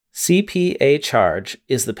CPA Charge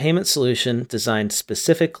is the payment solution designed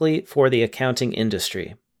specifically for the accounting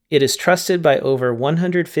industry. It is trusted by over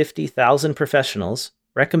 150,000 professionals,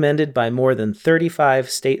 recommended by more than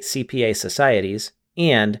 35 state CPA societies,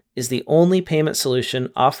 and is the only payment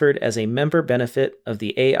solution offered as a member benefit of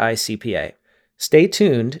the AICPA. Stay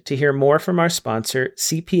tuned to hear more from our sponsor,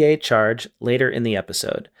 CPA Charge, later in the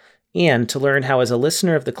episode, and to learn how, as a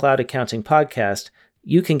listener of the Cloud Accounting Podcast,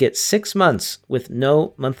 you can get 6 months with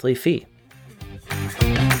no monthly fee.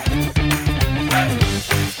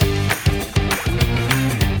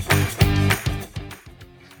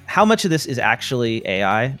 How much of this is actually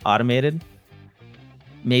AI automated?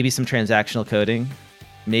 Maybe some transactional coding,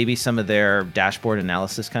 maybe some of their dashboard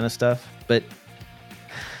analysis kind of stuff. But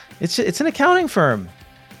it's an accounting firm.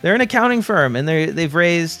 They're an accounting firm, and they've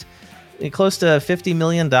raised close to $50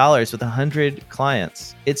 million with 100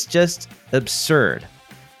 clients. It's just absurd.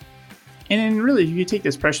 And then really, you could take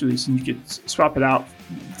this press release and you could swap it out.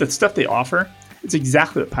 The stuff they offer, it's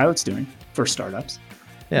exactly what Pilot's doing for startups.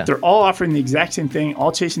 Yeah. They're all offering the exact same thing,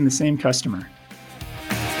 all chasing the same customer.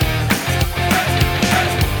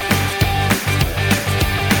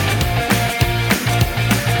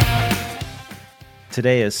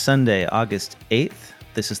 Today is Sunday, August 8th.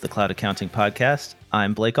 This is the Cloud Accounting Podcast.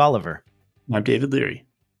 I'm Blake Oliver. I'm David Leary.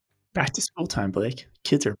 Back to school time, Blake.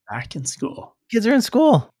 Kids are back in school. Kids are in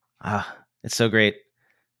school. It's so great.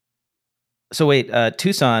 So wait,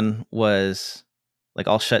 Tucson was like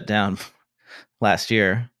all shut down last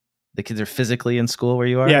year. The kids are physically in school where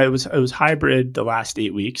you are? Yeah, it was hybrid the last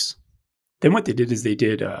 8 weeks. Then what they did is they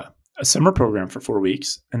did a summer program for 4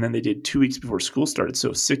 weeks, and then they did 2 weeks before school started.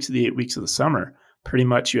 So 6 of the 8 weeks of the summer, pretty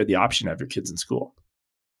much you had the option to have your kids in school.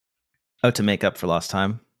 Oh, to make up for lost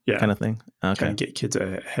time? Yeah. Kind of thing? Okay. Kind of get kids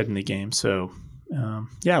ahead in the game. So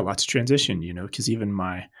lots of transition, because even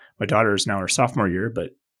my daughter is now her sophomore year,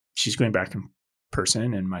 but she's going back in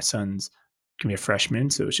person, and my son's going to be a freshman.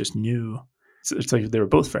 So it's just new. It's like they were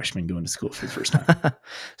both freshmen going to school for the first time.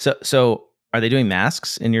 So are they doing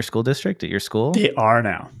masks in your school district, at your school? They are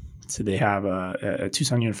now. So they have a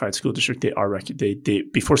Tucson Unified School District. They are they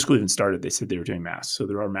before school even started, they said they were doing masks. So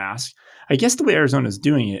there are masks. I guess the way Arizona is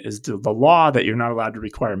doing it is the law that you're not allowed to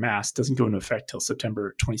require masks doesn't go into effect till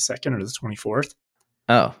September 22nd or the 24th.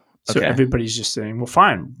 Oh, okay. So everybody's just saying, well,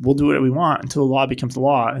 fine, we'll do what we want until the law becomes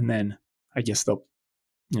law. And then I guess they'll,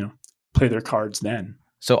 play their cards then.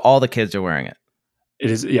 So all the kids are wearing it? It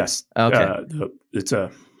is, yes. Okay.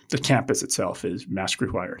 The campus itself is mask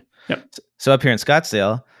required. Yep. So up here in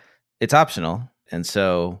Scottsdale, it's optional. And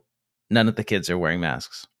so none of the kids are wearing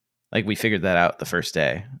masks. Like, we figured that out the first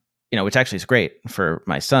day, which actually is great for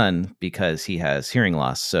my son because he has hearing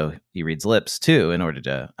loss. So he reads lips too in order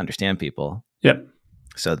to understand people. Yep.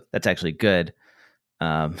 So that's actually good.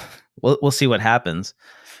 We'll see what happens.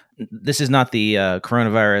 This is not the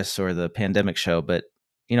coronavirus or the pandemic show, but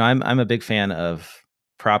I'm a big fan of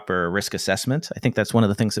proper risk assessment. I think that's one of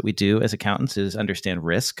the things that we do as accountants is understand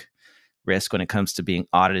risk when it comes to being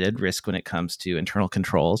audited, risk when it comes to internal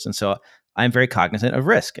controls. And so I'm very cognizant of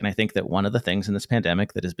risk. And I think that one of the things in this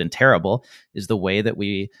pandemic that has been terrible is the way that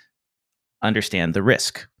we understand the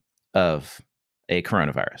risk of a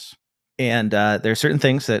coronavirus. And there are certain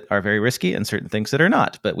things that are very risky and certain things that are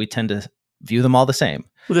not, but we tend to view them all the same.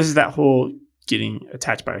 Well, this is that whole getting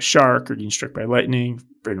attacked by a shark or getting struck by lightning,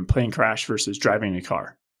 in a plane crash versus driving a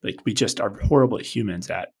car. Like, we just are horrible humans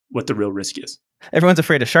at what the real risk is. Everyone's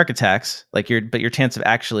afraid of shark attacks, but your chance of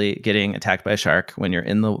actually getting attacked by a shark when you're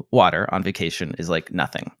in the water on vacation is like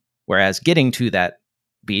nothing. Whereas getting to that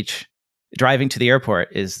beach, driving to the airport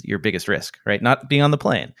is your biggest risk, right? Not being on the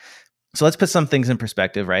plane. So let's put some things in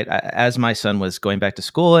perspective, right? As my son was going back to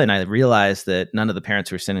school and I realized that none of the parents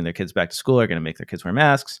who are sending their kids back to school are going to make their kids wear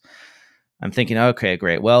masks, I'm thinking, okay,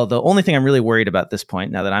 great. Well, the only thing I'm really worried about at this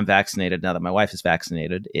point, now that I'm vaccinated, now that my wife is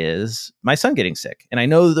vaccinated, is my son getting sick. And I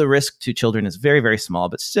know the risk to children is very, very small,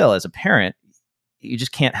 but still, as a parent, you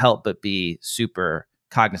just can't help but be super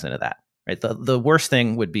cognizant of that, right? The worst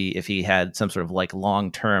thing would be if he had some sort of like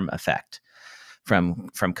long-term effect from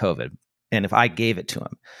COVID. And if I gave it to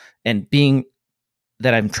him, and being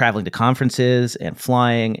that I'm traveling to conferences and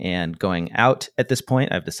flying and going out at this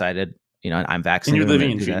point, I've decided, I'm vaccinated. And you're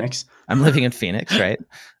living in Phoenix. I'm living in Phoenix, right?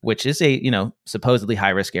 Which is a, supposedly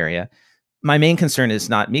high risk area. My main concern is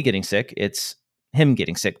not me getting sick. It's him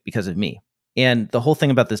getting sick because of me. And the whole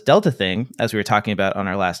thing about this Delta thing, as we were talking about on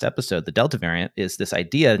our last episode, the Delta variant is this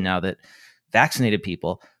idea now that vaccinated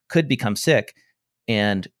people could become sick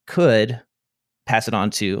and could pass it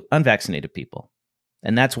on to unvaccinated people.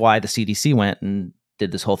 And that's why the CDC went and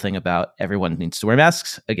did this whole thing about everyone needs to wear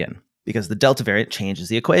masks again, because the Delta variant changes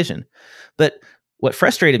the equation. But what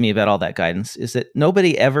frustrated me about all that guidance is that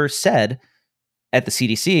nobody ever said at the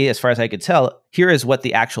CDC, as far as I could tell, here is what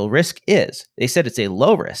the actual risk is. They said it's a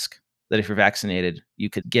low risk, that if you're vaccinated, you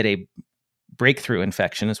could get a breakthrough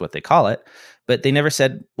infection is what they call it. But they never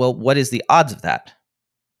said, well, what is the odds of that?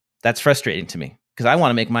 That's frustrating to me because I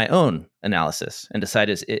want to make my own analysis and decide,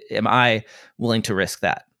 am I willing to risk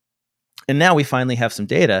that? And now we finally have some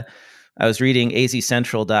data. I was reading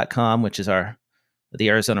azcentral.com, which is the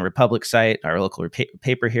Arizona Republic site, our local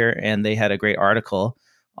paper here, and they had a great article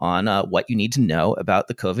on what you need to know about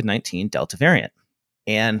the COVID-19 Delta variant.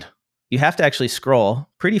 And you have to actually scroll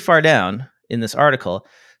pretty far down in this article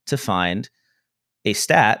to find a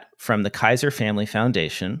stat from the Kaiser Family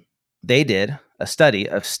Foundation. They did a study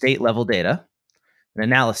of state-level data, an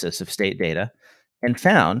analysis of state data, and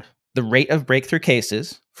found the rate of breakthrough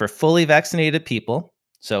cases for fully vaccinated people.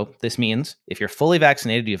 So this means if you're fully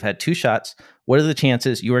vaccinated, you've had 2 shots, what are the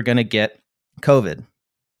chances you are going to get COVID?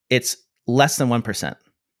 It's less than 1%.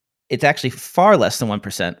 It's actually far less than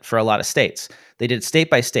 1% for a lot of states. They did state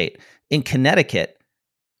by state. In Connecticut,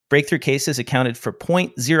 breakthrough cases accounted for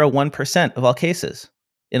 0.01% of all cases.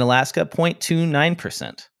 In Alaska,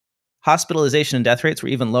 0.29%. Hospitalization and death rates were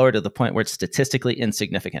even lower to the point where it's statistically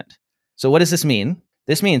insignificant. So what does this mean?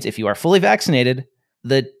 This means if you are fully vaccinated,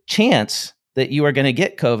 the chance that you are going to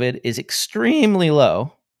get COVID is extremely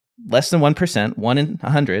low, less than 1%, 1 in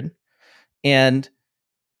 100. And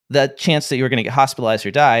the chance that you're going to get hospitalized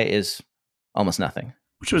or die is almost nothing.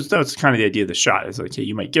 That was kind of the idea of the shot. It's like, hey,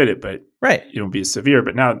 you might get it, but right, it won't be as severe.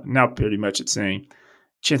 But now pretty much it's saying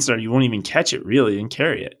chances are you won't even catch it really and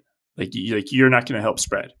carry it. You're not going to help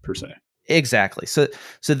spread per se. Exactly. So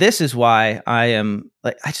this is why I am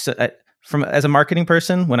like, as a marketing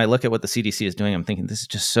person, when I look at what the CDC is doing, I'm thinking this is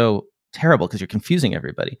just so terrible because you're confusing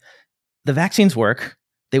everybody. The vaccines work.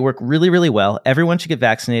 They work really, really well. Everyone should get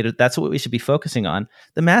vaccinated. That's what we should be focusing on.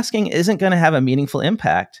 The masking isn't going to have a meaningful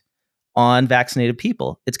impact on vaccinated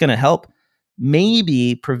people. It's going to help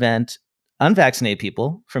maybe prevent unvaccinated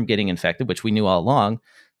people from getting infected, which we knew all along.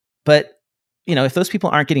 But, if those people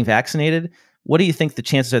aren't getting vaccinated, what do you think the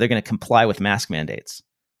chances are they're going to comply with mask mandates?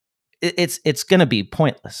 It's going to be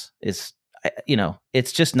pointless. It's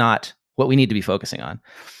just not what we need to be focusing on.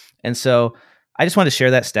 And so I just wanted to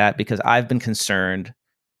share that stat because I've been concerned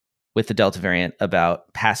with the Delta variant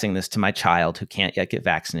about passing this to my child who can't yet get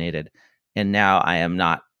vaccinated. And now I am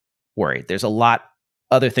not worried. There's a lot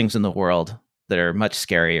other things in the world that are much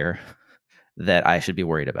scarier that I should be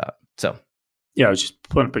worried about. So, yeah, I was just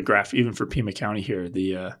putting up a graph even for Pima County here.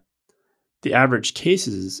 The average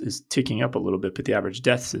cases is ticking up a little bit, but the average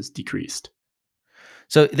deaths is decreased.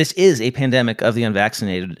 So this is a pandemic of the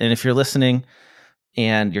unvaccinated. And if you're listening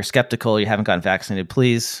and you're skeptical, you haven't gotten vaccinated,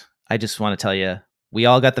 please, I just want to tell you, we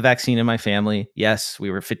all got the vaccine in my family. Yes, we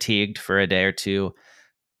were fatigued for a day or two.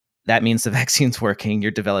 That means the vaccine's working.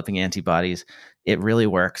 You're developing antibodies. It really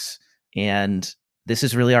works. And this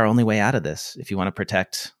is really our only way out of this. If you want to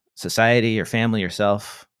protect society, your family,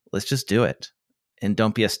 yourself, let's just do it. And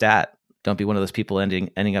don't be a stat. Don't be one of those people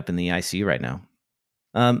ending up in the ICU right now.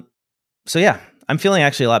 So yeah, I'm feeling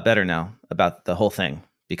actually a lot better now about the whole thing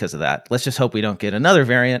because of that. Let's just hope we don't get another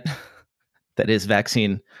variant that is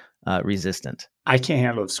vaccine resistant. I can't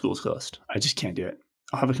handle if school's closed. I just can't do it.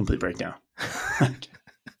 I'll have a complete breakdown.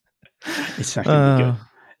 It's not going to be good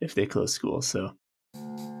if they close school. So.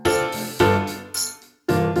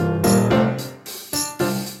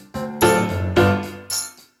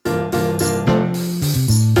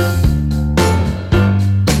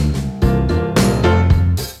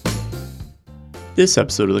 This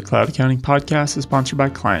episode of the Cloud Accounting Podcast is sponsored by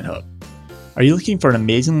Client Hub. Are you looking for an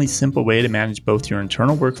amazingly simple way to manage both your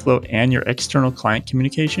internal workflow and your external client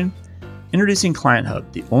communication? Introducing Client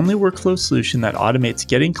Hub, the only workflow solution that automates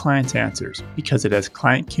getting clients answers because it has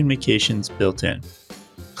client communications built in.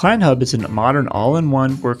 Client Hub is a modern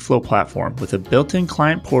all-in-one workflow platform with a built-in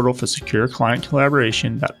client portal for secure client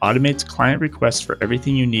collaboration that automates client requests for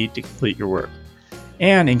everything you need to complete your work,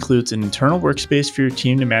 and includes an internal workspace for your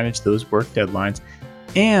team to manage those work deadlines,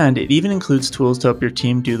 and it even includes tools to help your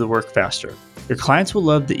team do the work faster. Your clients will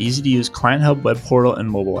love the easy-to-use Client Hub web portal and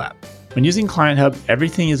mobile app. When using Client Hub,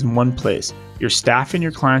 everything is in one place. Your staff and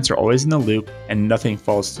your clients are always in the loop, and nothing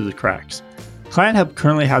falls through the cracks. Client Hub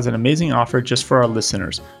currently has an amazing offer just for our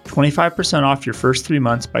listeners, 25% off your first 3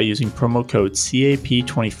 months by using promo code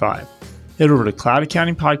CAP25. Head over to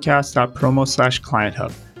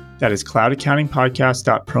cloudaccountingpodcast.promo/clienthub. That is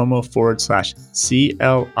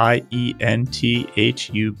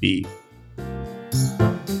cloudaccountingpodcast.promo/CLIENTHUB.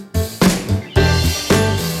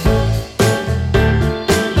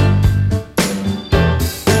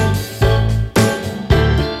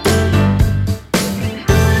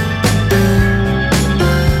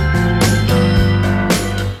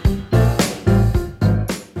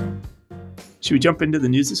 Should we jump into the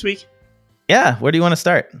news this week? Yeah. Where do you want to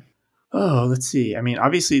start? Oh, let's see. I mean,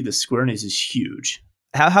 obviously the Square news is huge.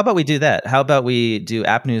 How about we do that? How about we do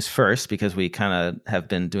app news first, because we kind of have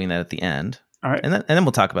been doing that at the end. All right. And then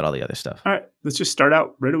we'll talk about all the other stuff. All right. Let's just start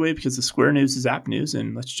out right away because the Square news is app news,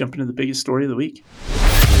 and let's jump into the biggest story of the week.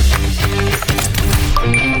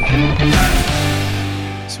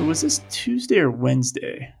 So was this Tuesday or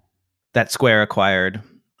Wednesday? That Square acquired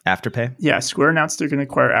Afterpay? Yeah, Square announced they're going to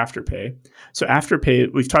acquire Afterpay. So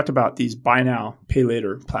Afterpay, we've talked about these buy now, pay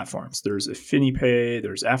later platforms. There's AffiniPay,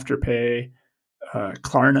 there's Afterpay,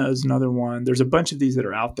 Klarna is another one. There's a bunch of these that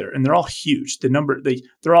are out there, and they're all huge.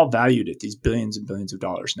 They're all valued at these billions and billions of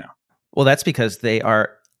dollars now. Well, that's because they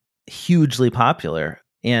are hugely popular.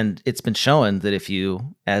 And it's been shown that if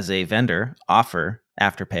you, as a vendor, offer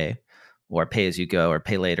Afterpay or pay as you go or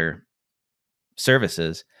pay later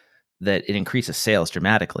services, that it increases sales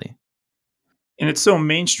dramatically. And it's so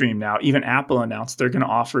mainstream now. Even Apple announced they're going to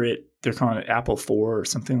offer it. They're calling it Apple 4 or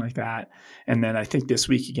something like that. And then I think this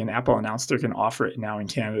week, again, Apple announced they're going to offer it now in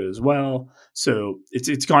Canada as well. So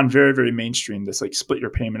it's gone very, very mainstream, this like split your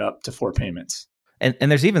payment up to 4 payments. And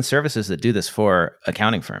there's even services that do this for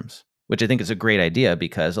accounting firms, which I think is a great idea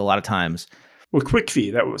because a lot of times... Well,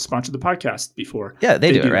 QuickFee, that was sponsored the podcast before. Yeah,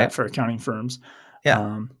 they do it, right? That for accounting firms.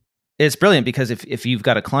 Yeah. It's brilliant because if you've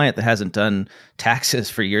got a client that hasn't done taxes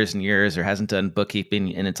for years and years or hasn't done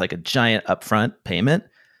bookkeeping and it's like a giant upfront payment,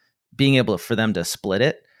 being able for them to split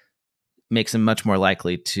it makes them much more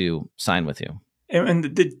likely to sign with you. And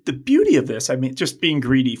the beauty of this, I mean, just being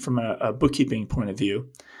greedy from a bookkeeping point of view,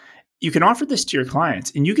 you can offer this to your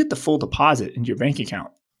clients and you get the full deposit into your bank account.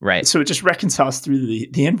 Right. So it just reconciles through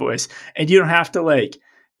the invoice, and you don't have to like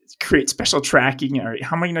create special tracking or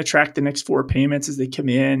how am I going to track the next 4 payments as they come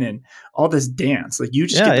in and all this dance. Like you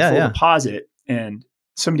just get the full deposit and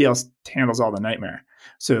somebody else handles all the nightmare.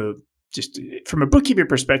 So just from a bookkeeping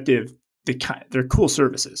perspective, they're cool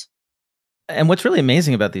services. And what's really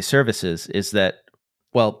amazing about these services is that,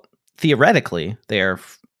 well, theoretically, they are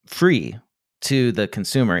free to the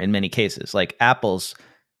consumer in many cases. Like Apple's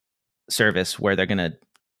service where they're going to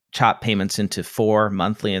chop payments into 4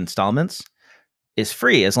 monthly installments is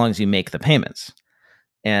free as long as you make the payments.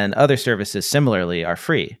 And other services similarly are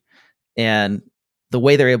free. And the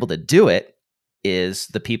way they're able to do it is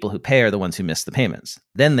the people who pay are the ones who miss the payments.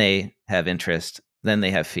 Then they have interest, then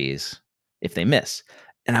they have fees if they miss.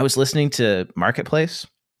 And I was listening to Marketplace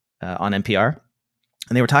on NPR,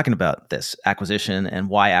 and they were talking about this acquisition and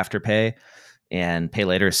why Afterpay and Pay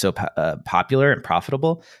Later is so popular and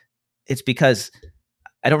profitable. It's because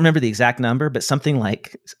I don't remember the exact number, but something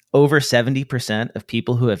like over 70% of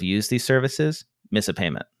people who have used these services miss a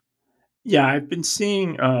payment. Yeah, I've been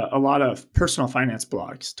seeing a lot of personal finance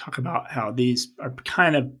blogs talk about how these are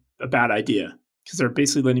kind of a bad idea because they're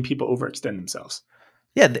basically letting people overextend themselves.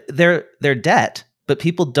 Yeah, they're debt, but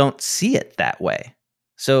people don't see it that way.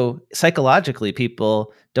 So psychologically,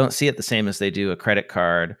 people don't see it the same as they do a credit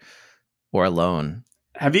card or a loan.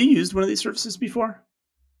 Have you used one of these services before?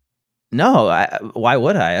 No, why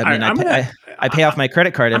would I? I mean, I pay off my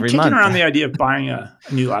credit card every month. I'm kicking around the idea of buying a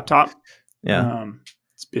new laptop. Yeah.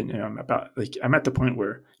 It's been I'm at the point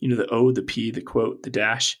where, the O, the P, the quote, the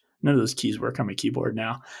dash, none of those keys work on my keyboard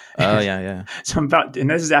now. Oh, yeah. So and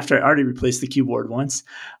this is after I already replaced the keyboard once.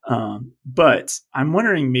 But I'm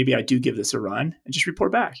wondering maybe I do give this a run and just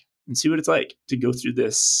report back and see what it's like to go through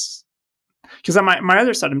this. Because on my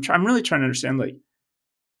other side, I'm really trying to understand, like,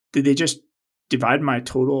 did they just divide my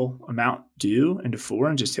total amount due into 4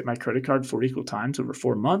 and just hit my credit card 4 equal times over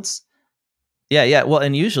 4 months? Yeah. Well,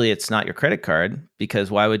 and usually it's not your credit card because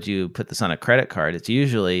why would you put this on a credit card? It's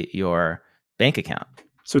usually your bank account.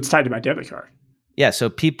 So it's tied to my debit card. Yeah. So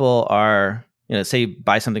people are, say you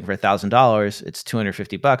buy something for $1,000, it's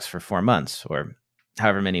 $250 for 4 months or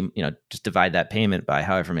however many, just divide that payment by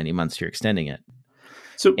however many months you're extending it.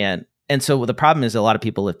 So, and so the problem is a lot of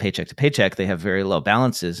people live paycheck to paycheck. They have very low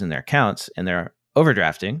balances in their accounts and they're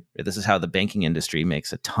overdrafting. This is how the banking industry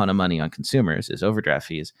makes a ton of money on consumers, is overdraft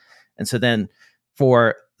fees. And so then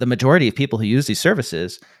for the majority of people who use these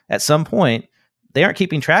services, at some point, they aren't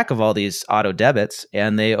keeping track of all these auto debits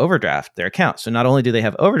and they overdraft their account. So not only do they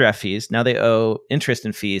have overdraft fees, now they owe interest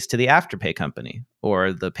and fees to the Afterpay company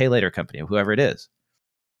or the Pay Later company, whoever it is.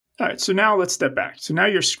 All right. So now let's step back. So now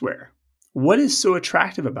you're Square. What is so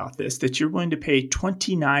attractive about this that you're willing to pay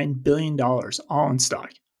 $29 billion all in stock?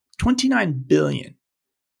 $29 billion.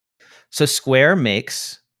 So Square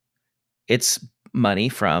makes its money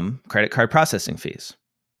from credit card processing fees.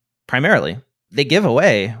 Primarily, they give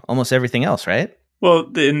away almost everything else, right? Well,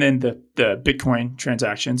 and then the Bitcoin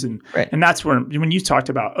transactions. And that's where, when you talked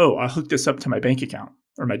about, I'll hook this up to my bank account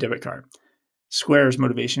or my debit card. Square's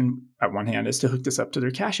motivation at one hand is to hook this up to their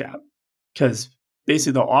Cash App, because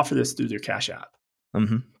basically they'll offer this through their Cash App.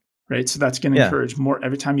 Mm-hmm. Right. So that's going to encourage more.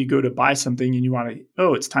 Every time you go to buy something and you want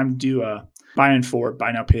to, it's time to do a buy in 4,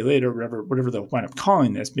 buy now, pay later, whatever they'll wind up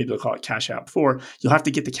calling this. Maybe they'll call it Cash App 4. You'll have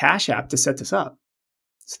to get the Cash App to set this up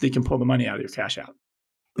so they can pull the money out of your Cash App.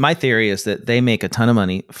 My theory is that they make a ton of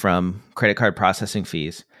money from credit card processing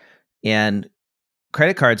fees, and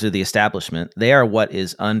credit cards are the establishment. They are what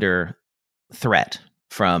is under threat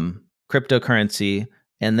from cryptocurrency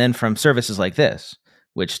and then from services like this,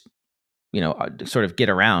 which, sort of get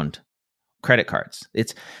around credit cards.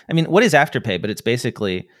 What is Afterpay? But it's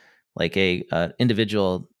basically like a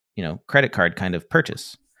individual, credit card kind of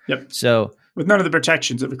purchase. Yep. So with none of the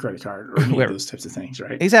protections of a credit card or any of those types of things,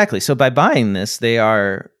 right? Exactly. So by buying this, they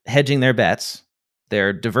are hedging their bets.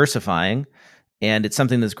 They're diversifying. And it's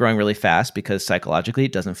something that's growing really fast because psychologically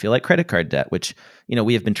it doesn't feel like credit card debt, which,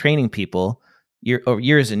 we have been training people for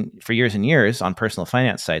years and years on personal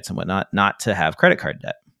finance sites and whatnot, not to have credit card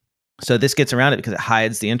debt. So this gets around it because it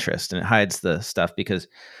hides the interest and it hides the stuff because,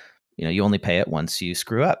 you only pay it once you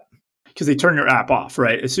screw up. Because they turn your app off,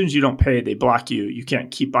 right? As soon as you don't pay, they block you. You can't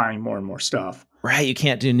keep buying more and more stuff. Right. You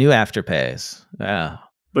can't do new Afterpays. Yeah.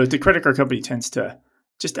 But the credit card company tends to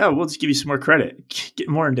we'll just give you some more credit, get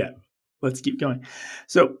more in debt. Let's keep going.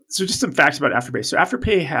 So just some facts about Afterpay. So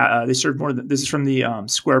Afterpay, they serve more than, this is from the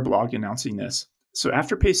Square blog announcing this. So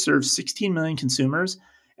Afterpay serves 16 million consumers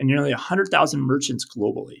and nearly 100,000 merchants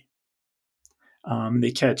globally.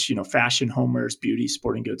 They catch, fashion, homewares, beauty,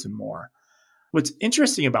 sporting goods, and more. What's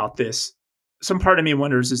interesting about this, some part of me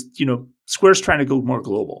wonders is, Square's trying to go more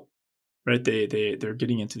global, right? They're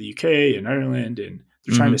getting into the UK and Ireland and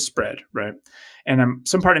they're trying to spread, right? And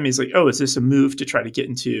some part of me is like, is this a move to try to get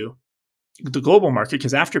into the global market?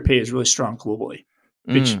 Because Afterpay is really strong globally.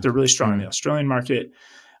 They're really strong in the Australian market,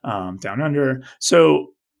 down under.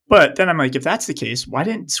 So, but then I'm like, if that's the case, why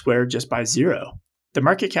didn't Square just buy Xero? The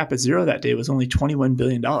market cap at Xero that day was only $21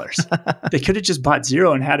 billion. They could have just bought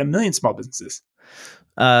Xero and had 1 million small businesses.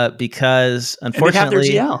 Because unfortunately, they have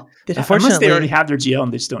their GL. Unless they already have their GL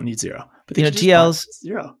and they just don't need Xero. But they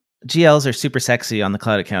GLs are super sexy on the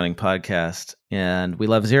Cloud Accounting podcast, and we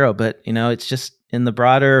love Xero. But it's just in the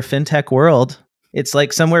broader fintech world, it's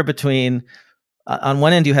like somewhere between. On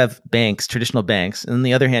one end, you have banks, traditional banks, and on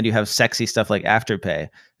the other hand, you have sexy stuff like Afterpay.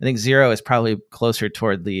 I think Xero is probably closer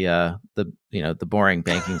toward the boring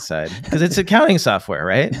banking side because it's accounting software,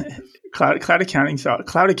 right? Cloud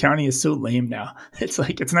accounting is so lame now. It's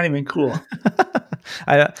like it's not even cool.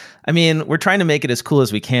 We're trying to make it as cool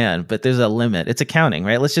as we can, but there's a limit. It's accounting,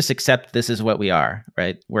 right? Let's just accept this is what we are,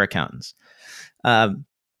 right? We're accountants. I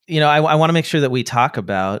want to make sure that we talk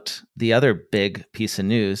about the other big piece of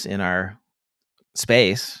news in our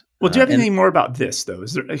space. Well, do you have anything more about this though?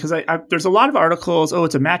 Is there, because there's a lot of articles. Oh,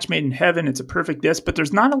 it's a match made in heaven. It's a perfect this, but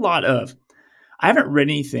there's not a lot of. I haven't read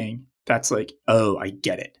anything that's like, oh, I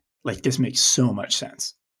get it. Like this makes so much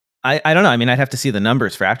sense. I don't know. I'd have to see the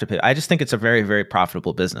numbers for Afterpay. I just think it's a very, very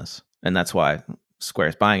profitable business, and that's why Square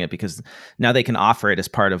is buying it because now they can offer it as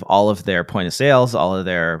part of all of their point of sales, all of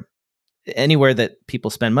their anywhere that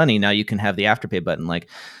people spend money. Now you can have the Afterpay button,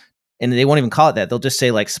 and they won't even call it that. They'll just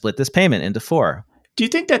say split this payment into 4. Do you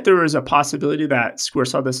think that there is a possibility that Square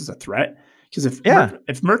saw this as a threat? Because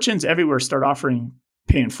if merchants everywhere start offering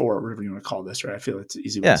pay in 4, or whatever you want to call this, right? I feel it's an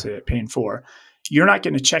easy way to say it, pay in 4. You're not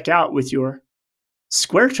going to check out with your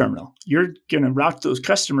Square terminal. You're going to route those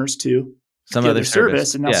customers to some other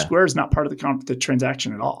service. And now Square is not part of the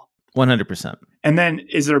transaction at all. 100%. And then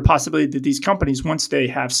is there a possibility that these companies, once they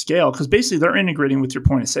have scale, because basically they're integrating with your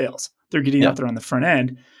point of sales, they're getting out there on the front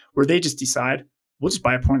end, where they just decide, we'll just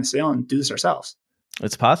buy a point of sale and do this ourselves.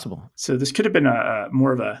 It's possible. So this could have been a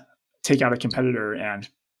more of a take out a competitor and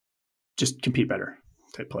just compete better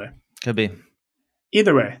type play. Could be.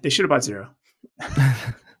 Either way, they should have bought Xero.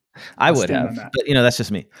 I would have, but that's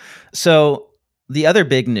just me. So the other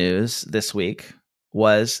big news this week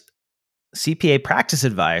was CPA Practice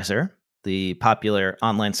Advisor, the popular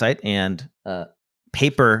online site and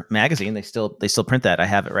paper magazine. They still print that. I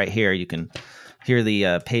have it right here. You can hear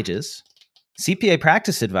the pages. CPA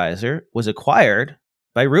Practice Advisor was acquired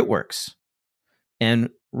by Rootworks, and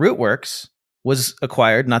Rootworks was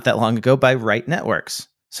acquired not that long ago by Right Networks.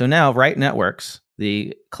 So now Right Networks,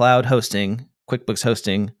 the cloud hosting, QuickBooks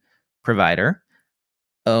hosting provider,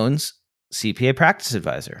 owns CPA Practice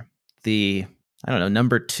Advisor, the,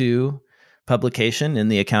 number 2 publication in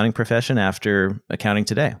the accounting profession after Accounting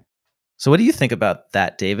Today. So what do you think about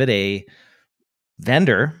that, David? A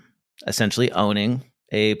vendor essentially owning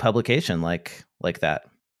a publication like that.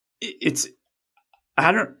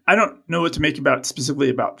 I don't know what to make specifically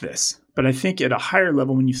about this, But I think at a higher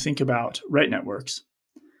level, when you think about Right Networks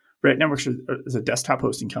is a desktop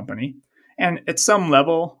hosting company. And at some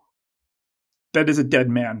level, that is a dead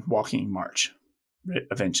man walking March, right?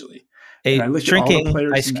 Eventually. And I look at all the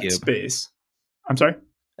players in that space. I'm sorry?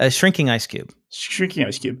 A shrinking ice cube. Shrinking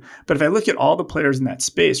ice cube. But if I look at all the players in that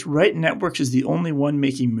space, Right Networks is the only one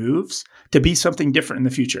making moves to be something different in the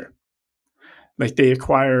future. Like they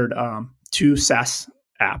acquired 2 SaaS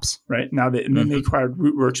apps, right? And then they acquired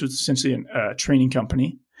Rootworks, which is essentially a training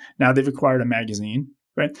company. Now they've acquired a magazine,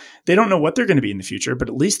 right? They don't know what they're going to be in the future, but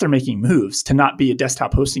at least they're making moves to not be a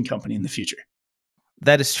desktop hosting company in the future.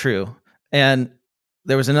 That is true. And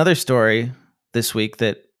there was another story this week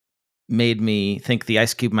that made me think the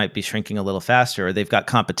ice cube might be shrinking a little faster, or they've got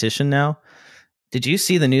competition now. Did you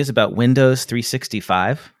see the news about Windows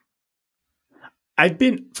 365? I've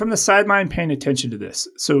been from the sideline paying attention to this.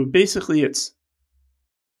 So basically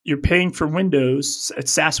you're paying for Windows.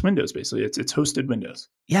 It's SaaS Windows, basically. It's hosted Windows.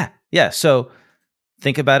 Yeah. So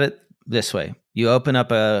think about it this way. You open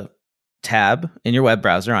up a tab in your web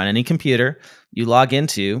browser on any computer. You log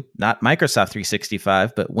into not Microsoft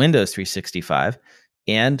 365, but Windows 365.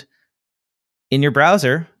 And in your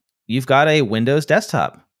browser, you've got a Windows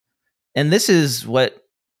desktop. And this is what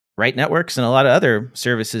Right Networks and a lot of other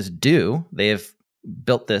services do. They have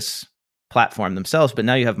built this platform themselves, but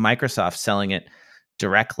now you have Microsoft selling it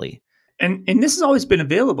directly. And this has always been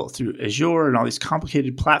available through Azure and all these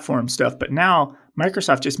complicated platform stuff, but now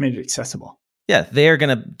Microsoft just made it accessible. Yeah, they're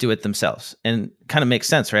going to do it themselves. And kind of makes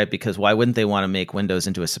sense, right? Because why wouldn't they want to make Windows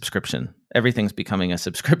into a subscription? Everything's becoming a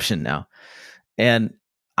subscription now. And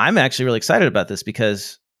I'm actually really excited about this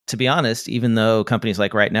because, to be honest, even though companies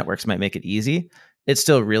like Right Networks might make it easy, it's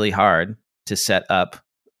still really hard to set up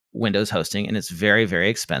Windows hosting, and it's very, very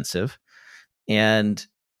expensive. And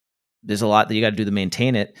there's a lot that you got to do to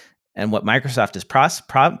maintain it. And what Microsoft is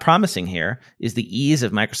promising here is the ease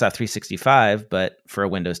of Microsoft 365, but for a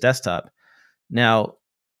Windows desktop. Now,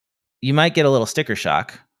 you might get a little sticker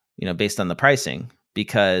shock, based on the pricing,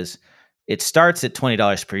 because it starts at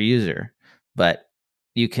 $20 per user, but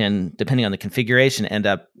you can, depending on the configuration, end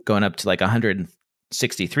up going up to like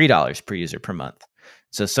 $163 per user per month.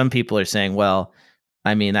 So some people are saying, well,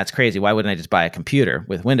 that's crazy. Why wouldn't I just buy a computer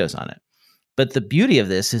with Windows on it? But the beauty of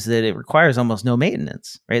this is that it requires almost no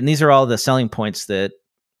maintenance, right? And these are all the selling points that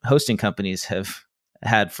hosting companies have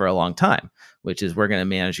had for a long time, which is we're going to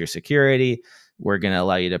manage your security. We're going to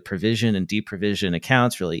allow you to provision and deprovision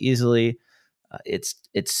accounts really easily. It's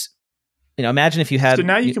imagine if you had. So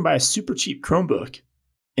now you can buy a super cheap Chromebook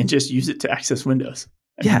and just use it to access Windows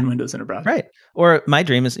and run Windows in a browser. Right. Or my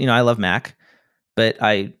dream is, I love Mac, but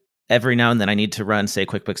every now and then I need to run, say,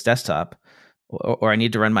 QuickBooks Desktop, or I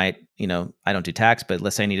need to run my, I don't do tax, but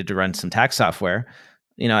let's say I needed to run some tax software.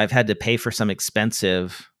 I've had to pay for some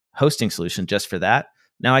expensive hosting solution just for that.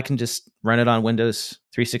 Now I can just run it on Windows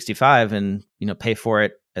 365 and, pay for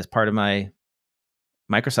it as part of my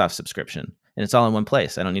Microsoft subscription. And it's all in one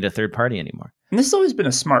place. I don't need a third party anymore. And this has always been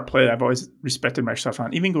a smart play I've always respected Microsoft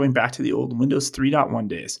on, even going back to the old Windows 3.1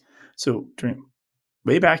 days. So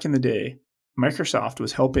way back in the day, Microsoft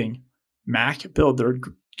was helping Mac build their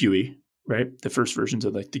GUI, right? The first versions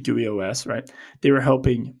of like the GUI OS, right? They were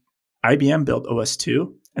helping IBM build OS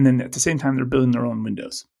 2. And then at the same time, they're building their own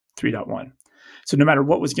Windows 3.1. So no matter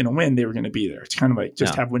what was going to win, they were going to be there. It's kind of like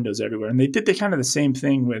just have Windows everywhere. And they did kind of the same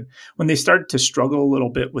thing when they started to struggle a little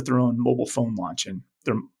bit with their own mobile phone launch and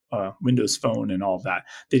their Windows Phone and all of that.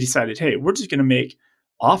 They decided, hey, we're just going to make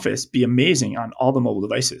Office be amazing on all the mobile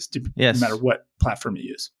devices, no matter what platform you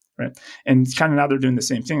use, right? And kind of now they're doing the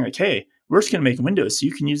same thing. Like, hey, we're just going to make Windows so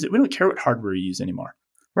you can use it. We don't care what hardware you use anymore.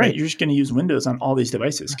 Right. You're just going to use Windows on all these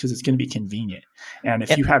devices because it's going to be convenient. And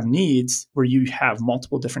if you have needs where you have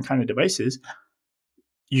multiple different kind of devices,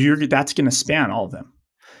 that's going to span all of them.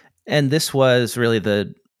 And this was really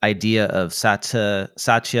the idea of Satya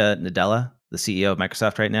Nadella, the CEO of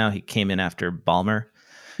Microsoft right now. He came in after Ballmer.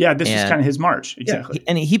 Yeah, this is kind of his march. Exactly. Yeah,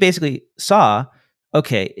 and he basically saw,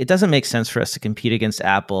 okay, it doesn't make sense for us to compete against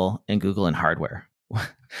Apple and Google in hardware.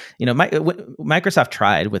 Microsoft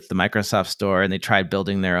tried with the Microsoft Store and they tried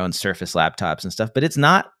building their own Surface laptops and stuff, but it's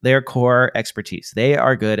not their core expertise. They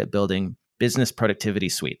are good at building business productivity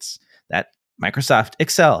suites. That Microsoft,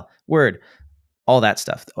 Excel, Word, all that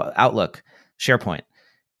stuff, Outlook, SharePoint.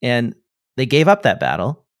 And they gave up that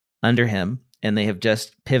battle under him and they have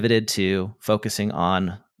just pivoted to focusing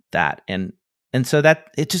on that. And so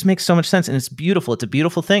that it just makes so much sense. And it's beautiful. It's a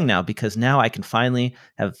beautiful thing now because now I can finally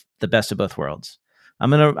have the best of both worlds. I'm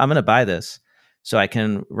gonna buy this so I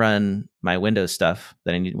can run my Windows stuff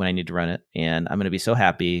that I need when I need to run it, and I'm gonna be so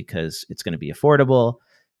happy because it's gonna be affordable.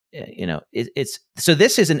 it's so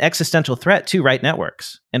this is an existential threat to Right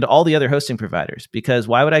Networks and to all the other hosting providers, because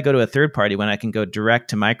why would I go to a third party when I can go direct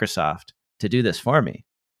to Microsoft to do this for me?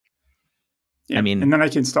 Yeah. And then I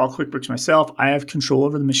can install QuickBooks myself. I have control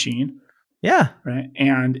over the machine. Yeah. Right.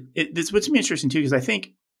 And this what's me interesting too, because I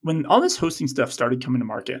think when all this hosting stuff started coming to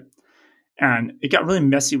market, and it got really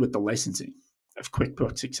messy with the licensing of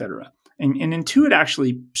QuickBooks, et cetera. And Intuit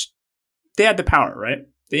actually, they had the power, right?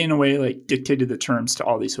 They, in a way, like dictated the terms to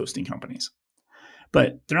all these hosting companies.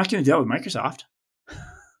 But they're not going to deal with Microsoft.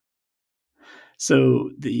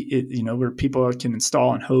 So where people can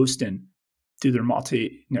install and host and do their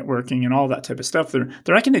multi-networking and all that type of stuff, they're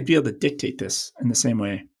not going to be able to dictate this in the same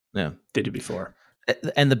way they did before.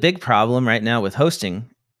 And the big problem right now with hosting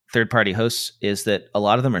third-party hosts is that a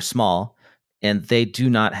lot of them are small and they do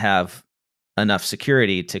not have enough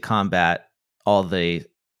security to combat all the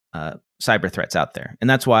cyber threats out there. And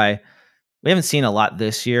that's why we haven't seen a lot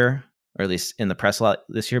this year, or at least in the press a lot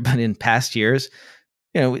this year, but in past years,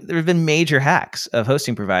 there have been major hacks of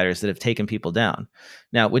hosting providers that have taken people down.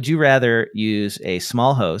 Now, would you rather use a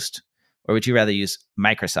small host or would you rather use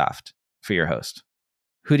Microsoft for your host?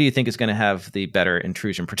 Who do you think is going to have the better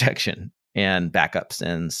intrusion protection and backups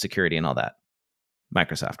and security and all that?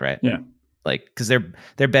 Microsoft, right? Yeah. Like, because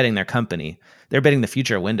they're betting their company, they're betting the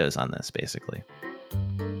future of Windows on this, basically.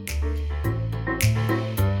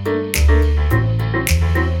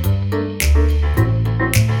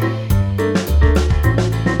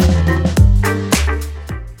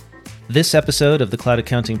 This episode of the Cloud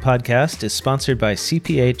Accounting Podcast is sponsored by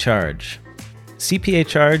CPA Charge. CPA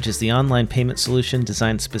Charge is the online payment solution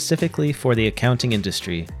designed specifically for the accounting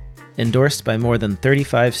industry, endorsed by more than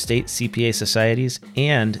 35 state CPA societies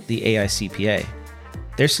and the AICPA.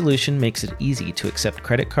 Their solution makes it easy to accept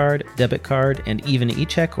credit card, debit card, and even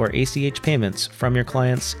e-check or ACH payments from your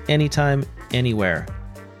clients anytime, anywhere.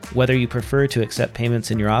 Whether you prefer to accept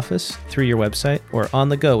payments in your office, through your website, or on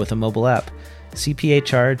the go with a mobile app, CPA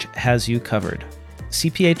Charge has you covered.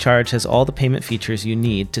 CPA Charge has all the payment features you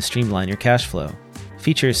need to streamline your cash flow.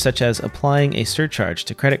 Features such as applying a surcharge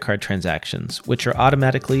to credit card transactions, which are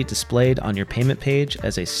automatically displayed on your payment page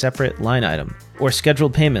as a separate line item, or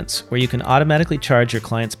scheduled payments, where you can automatically charge your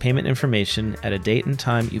client's payment information at a date and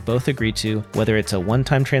time you both agree to, whether it's a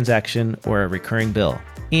one-time transaction or a recurring bill.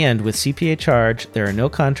 And with CPA Charge, there are no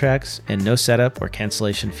contracts and no setup or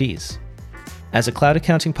cancellation fees. As a Cloud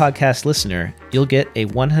Accounting Podcast listener, you'll get a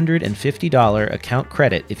 $150 account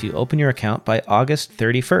credit if you open your account by August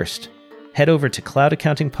 31st. Head over to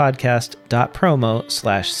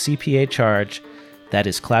cloudaccountingpodcast.promo/CPA Charge. That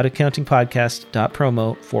is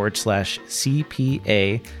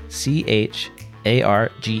cloudaccountingpodcast.promo/CPA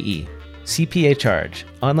CPA Charge,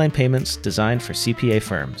 online payments designed for CPA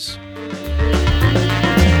firms.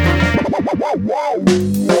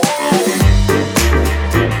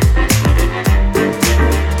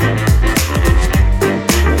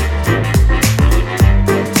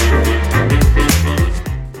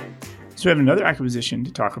 So we have another acquisition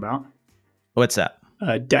to talk about. What's that?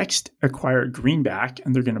 Dext acquired Greenback,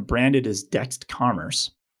 and they're going to brand it as Dext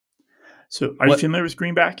Commerce. So are you familiar with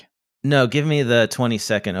Greenback? No, give me the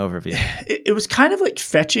 20-second overview. It was kind of like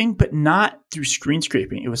fetching, but not through screen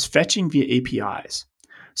scraping. It was fetching via APIs.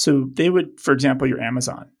 So they would, for example, your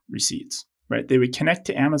Amazon receipts, right? They would connect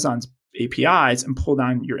to Amazon's APIs and pull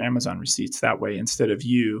down your Amazon receipts that way, instead of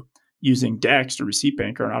you using Dext or Receipt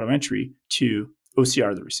Bank or an auto entry to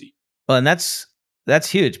OCR the receipt. Well, and that's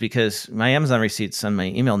huge, because my Amazon receipts on my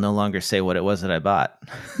email no longer say what it was that I bought.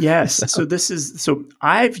 Yes. So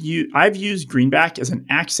I've used Greenback as an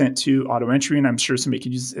accent to auto entry, and I'm sure somebody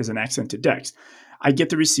could use it as an accent to Dext. I get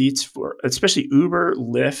the receipts for, especially Uber,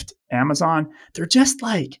 Lyft, Amazon. They're just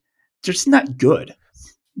not good,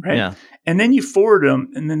 right? Yeah. And then you forward them,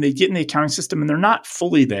 and then they get in the accounting system, and they're not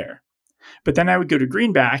fully there. But then I would go to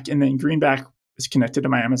Greenback, and then Greenback is connected to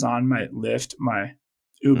my Amazon, my Lyft, my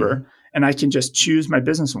Uber, and I can just choose my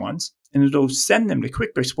business ones, and it'll send them to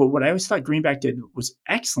QuickBooks. Well, what I always thought Greenback did was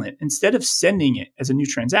excellent. Instead of sending it as a new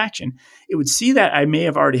transaction, it would see that I may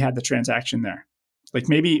have already had the transaction there. Like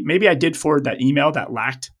maybe I did forward that email that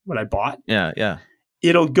lacked what I bought. Yeah.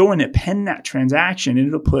 It'll go and append that transaction, and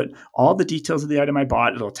it'll put all the details of the item I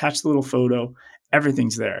bought. It'll attach the little photo.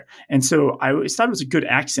 Everything's there. And so I always thought it was a good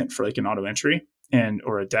accent for like an auto entry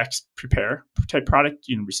or a Dext prepare type product,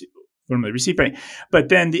 normally Receipt Bank. But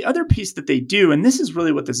then the other piece that they do, and this is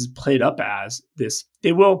really what this is played up as,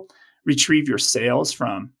 they will retrieve your sales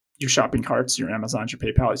from your shopping carts, your Amazons, your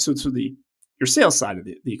PayPal. So it's your sales side of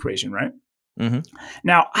the equation, right? Mm-hmm.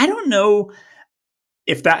 Now, I don't know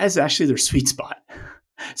if that is actually their sweet spot.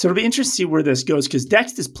 So it'll be interesting to see where this goes, because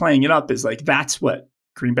Dext is playing it up as like, that's what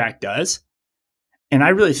Greenback does. And I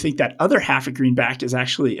really think that other half of Greenback is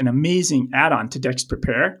actually an amazing add-on to Dex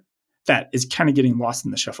Prepare that is kind of getting lost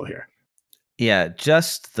in the shuffle here. Yeah,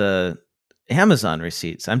 just the Amazon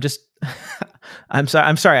receipts. I'm just, I'm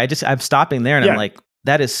sorry. I'm stopping there, and I'm like,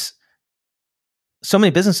 that is, so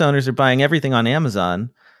many business owners are buying everything on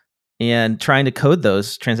Amazon, and trying to code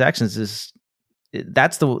those transactions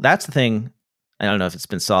that's the thing. I don't know if it's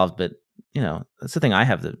been solved, but that's the thing I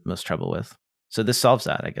have the most trouble with. So this solves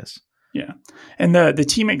that, I guess. Yeah. And the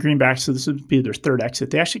team at Greenback, so this would be their third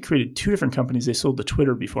exit. They actually created 2 different companies. They sold to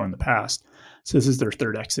Twitter before in the past. So this is their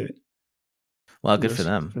third exit. Well, good for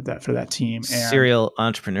them. For that team. And, serial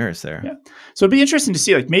entrepreneurs there. Yeah. So it'd be interesting to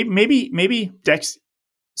see, like maybe Dex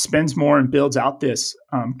spends more and builds out this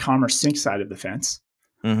commerce sync side of the fence.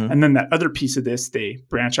 Mm-hmm. And then that other piece of this, they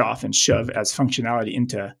branch off and shove as functionality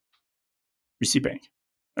into Receipt Bank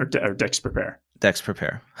or Dex Prepare. Dex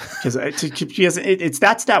Prepare. Because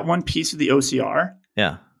that's that one piece of the OCR.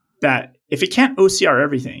 Yeah. That if it can't OCR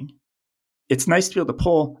everything, it's nice to be able to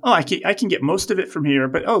pull, I can get most of it from here,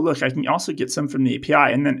 but look, I can also get some from the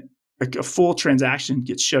API, and then a full transaction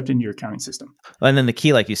gets shoved into your accounting system. Well, and then the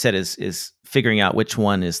key, like you said, is figuring out which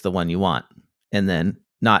one is the one you want, and then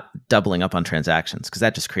not doubling up on transactions, because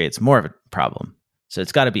that just creates more of a problem. So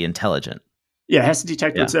it's got to be intelligent. Yeah, it has to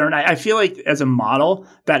detect what's there. And I feel like as a model,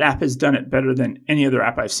 that app has done it better than any other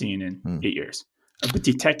app I've seen in 8 years. But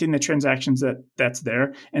detecting the transactions that's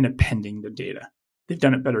there and appending the data. They've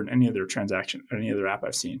done it better than any other transaction or any other app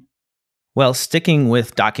I've seen. Well, sticking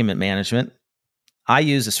with document management, I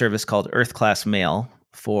use a service called Earth Class Mail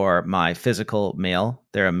for my physical mail.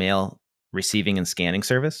 They're a mail receiving and scanning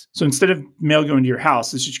service. So instead of mail going to your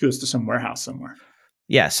house, this just goes to some warehouse somewhere.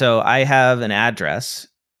 Yeah. So I have an address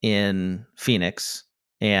in Phoenix,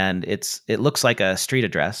 and it looks like a street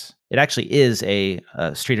address. It actually is a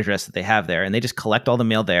street address that they have there, and they just collect all the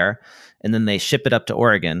mail there, and then they ship it up to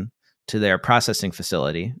Oregon to their processing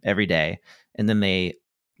facility every day, and then they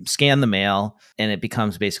scan the mail, and it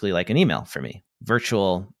becomes basically like an email for me,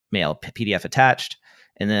 virtual mail, PDF attached.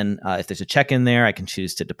 And then if there's a check in there, I can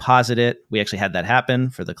choose to deposit it. We actually had that happen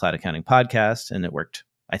for the Cloud Accounting podcast, and it worked.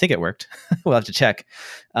 I think it worked. We'll have to check.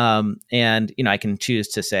 And I can choose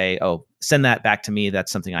to say, send that back to me. That's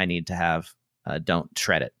something I need to have. Don't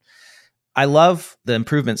shred it. I love the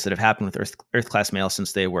improvements that have happened with Earth Class Mail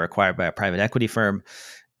since they were acquired by a private equity firm.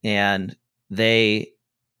 And they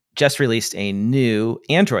just released a new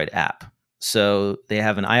Android app. So they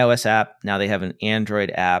have an iOS app. Now they have an Android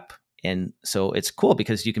app. And so it's cool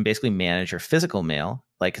because you can basically manage your physical mail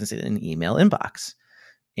like an email inbox.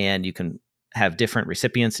 And you can have different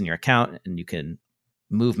recipients in your account, and you can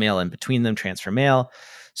move mail in between them, transfer mail.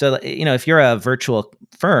 So, if you're a virtual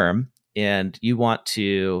firm and you want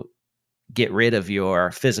to get rid of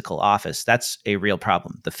your physical office, that's a real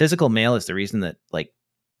problem. The physical mail is the reason that like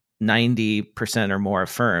 90% or more of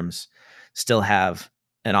firms still have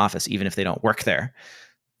an office, even if they don't work there.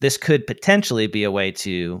 This could potentially be a way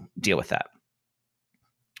to deal with that.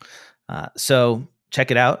 So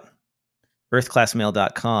check it out,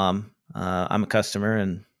 earthclassmail.com. I'm a customer,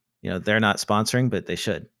 and they're not sponsoring, but they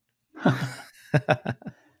should.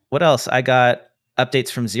 What else? I got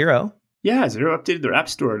updates from Xero. Yeah, Xero updated their app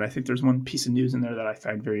store, and I think there's one piece of news in there that I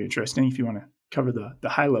find very interesting if you want to cover the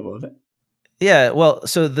high level of it. Yeah, well,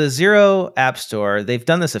 so the Xero app store, they've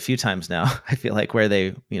done this a few times now, I feel like, where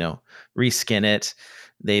they, reskin it.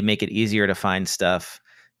 They make it easier to find stuff.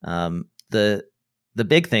 The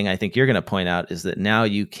big thing I think you're going to point out is that now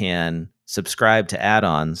you can subscribe to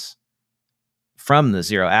add-ons from the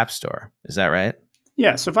Xero App Store. Is that right?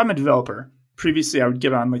 Yeah. So if I'm a developer, previously I would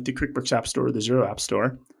get on like the QuickBooks App Store or the Xero App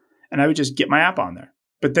Store, and I would just get my app on there.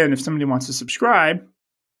 But then if somebody wants to subscribe,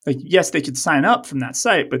 like, yes, they could sign up from that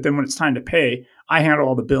site, but then when it's time to pay, I handle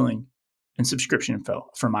all the billing and subscription info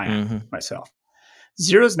for my app myself.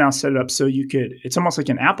 Xero's now set it up so it's almost like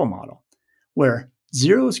an Apple model where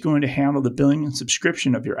Xero is going to handle the billing and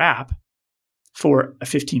subscription of your app for a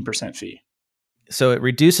 15% fee. So it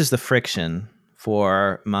reduces the friction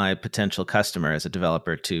for my potential customer as a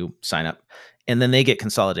developer to sign up, and then they get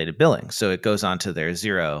consolidated billing. So it goes onto their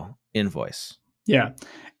Xero invoice. Yeah.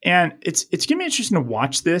 And it's going to be interesting to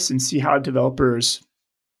watch this and see how developers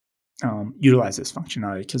utilize this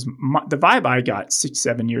functionality. Because the vibe I got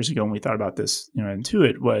 6-7 years ago when we thought about this,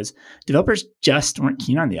 Intuit, was developers just weren't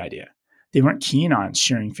keen on the idea. They weren't keen on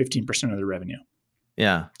sharing 15% of the revenue.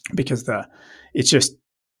 Yeah. Because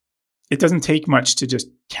it doesn't take much to just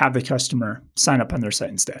have the customer sign up on their site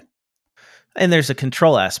instead. And there's a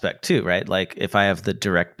control aspect too, right? Like if I have the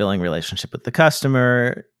direct billing relationship with the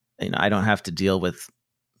customer, I don't have to deal with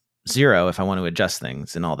Xero if I want to adjust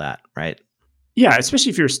things and all that, right? Yeah,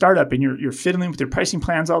 especially if you're a startup and you're fiddling with your pricing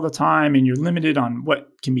plans all the time and you're limited on what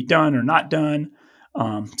can be done or not done.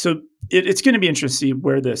 So it's going to be interesting to see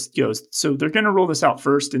where this goes. So they're going to roll this out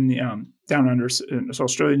first in the down under, so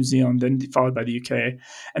Australia, New Zealand, then followed by the UK,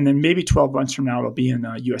 and then maybe 12 months from now it'll be in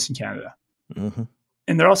US and Canada. Mm-hmm.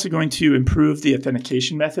 And they're also going to improve the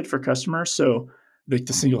authentication method for customers. So like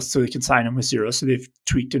the single, so they can sign in with Xero. So they've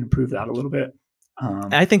tweaked and improved that a little bit.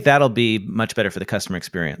 I think that'll be much better for the customer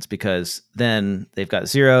experience because then they've got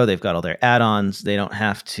Xero, they've got all their add-ons. They don't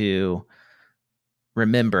have to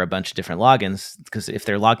remember a bunch of different logins because if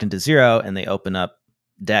they're logged into Xero and they open up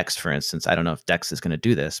Dex, for instance, I don't know if Dex is going to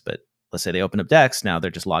do this, but let's say they open up Dex, now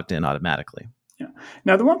they're just logged in automatically. Yeah.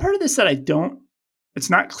 Now, the one part of this that it's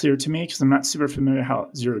not clear to me because I'm not super familiar how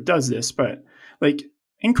Xero does this, but like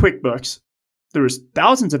in QuickBooks, there was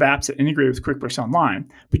thousands of apps that integrate with QuickBooks Online,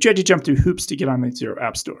 but you had to jump through hoops to get on the Xero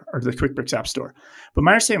App Store or the QuickBooks App Store. But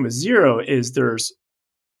my understanding with Xero is there's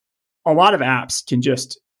a lot of apps can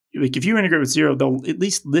just, like if you integrate with Xero, they'll at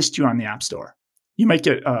least list you on the App Store. You might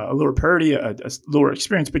get a lower priority, a lower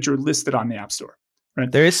experience, but you're listed on the App Store. Right?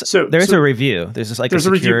 There is a review. There's just like there's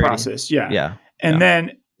a review process. Yeah. And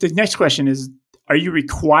then the next question is, are you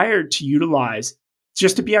required to utilize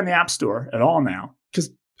just to be on the App Store at all now? Because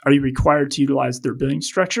are you required to utilize their billing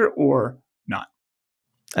structure or not?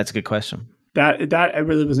 That's a good question. That I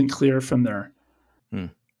really wasn't clear from there. And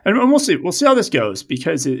we'll see. We'll see how this goes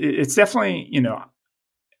because it's definitely,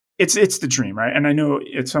 it's the dream, right? And I know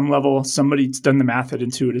at some level, somebody's done the math at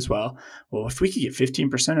Intuit as well. Well, if we could get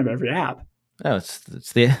 15% of every app. Oh, it's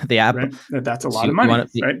the app. Right? That's a lot of money,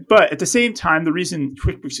 right? But at the same time, the reason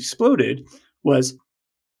QuickBooks exploded was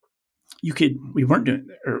we weren't doing,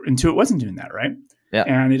 or Intuit wasn't doing that, right? Yeah.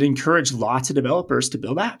 And it encouraged lots of developers to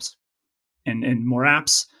build apps, and more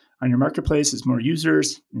apps on your marketplace is more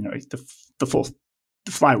users. The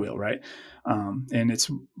flywheel, right? And is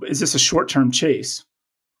this a short-term chase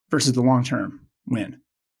versus the long-term win?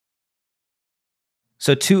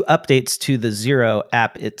 So 2 updates to the Xero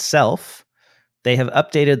app itself. They have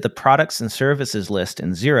updated the products and services list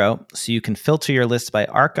in Xero, so you can filter your lists by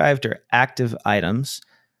archived or active items.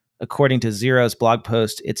 According to Xero's blog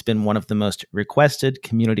post, it's been one of the most requested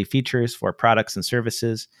community features for products and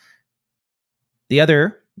services. The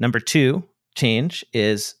other, number 2, change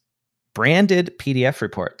is branded PDF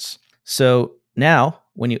reports. So now,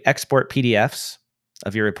 when you export PDFs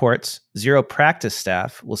of your reports, Xero practice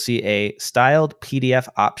staff will see a styled PDF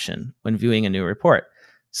option when viewing a new report.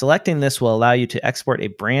 Selecting this will allow you to export a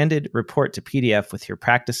branded report to PDF with your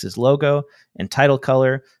practice's logo and title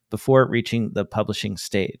color before reaching the publishing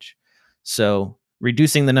stage. So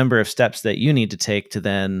reducing the number of steps that you need to take to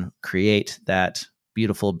then create that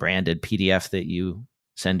beautiful branded PDF that you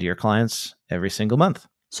send to your clients every single month.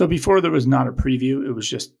 So before there was not a preview, it was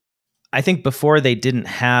just... I think before they didn't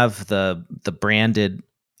have the branded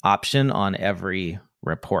option on every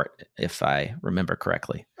report, if I remember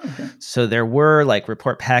correctly. Okay. So there were like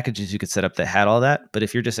report packages you could set up that had all that, but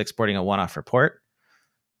if you're just exporting a one-off report,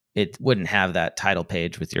 it wouldn't have that title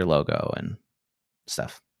page with your logo and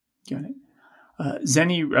stuff. Got it.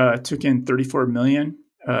 Zenni took in $34 million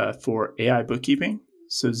for AI bookkeeping.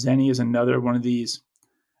 So Zenni is another one of these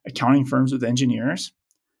accounting firms with engineers.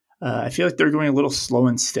 I feel like they're going a little slow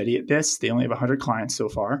and steady at this. They only have 100 clients so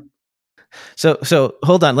far. So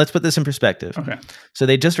hold on. Let's put this in perspective. Okay. So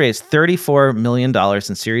they just raised $34 million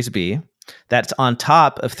in Series B. That's on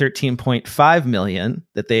top of $13.5 million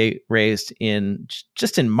that they raised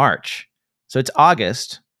just in March. So it's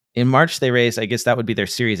August. In March, they raised, I guess that would be their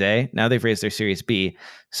Series A. Now they've raised their Series B.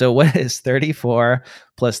 So what is 34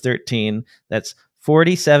 plus 13? That's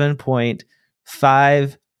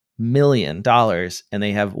 $47.5 million, and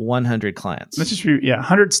they have 100 clients. Let's just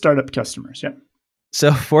 100 startup customers. Yep.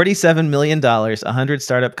 So $47 million, 100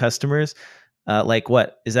 startup customers. Like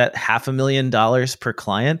what? Is that $500,000 per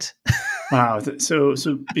client? Wow. So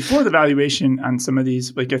before the valuation on some of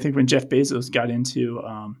these, like I think when Jeff Bezos got into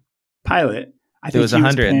Pilot, I think it was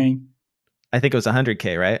 100. I think it was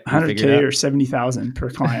 100K, right? 100K or 70,000 per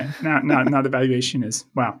client. Now the valuation is,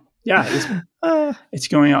 wow. Yeah, it's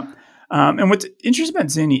going up. And what's interesting about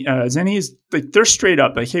Zenni is like they're straight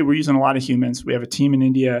up like, hey, we're using a lot of humans. We have a team in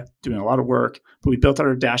India doing a lot of work, but we built out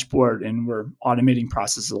our dashboard and we're automating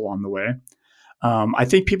processes along the way. I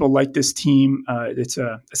think people like this team. It's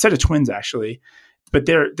a set of twins actually, but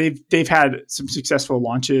they've had some successful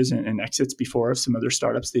launches and exits before of some other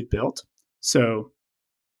startups they've built. So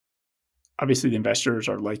obviously the investors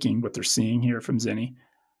are liking what they're seeing here from Zenni.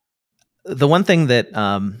 The one thing that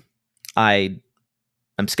I'm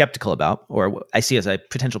skeptical about, or I see as a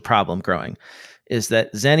potential problem growing, is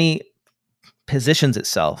that Zenni positions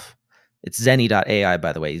itself It's Zeni.ai,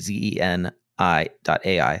 by the way,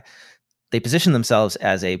 ZENI.ai. They position themselves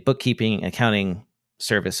as a bookkeeping accounting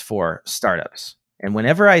service for startups. And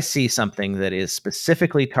whenever I see something that is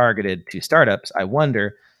specifically targeted to startups, I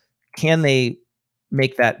wonder, can they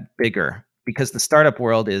make that bigger? Because the startup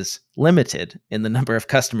world is limited in the number of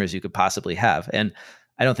customers you could possibly have. And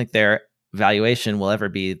I don't think their valuation will ever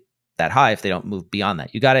be that high if they don't move beyond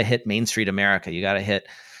that. You got to hit Main Street America. You got to hit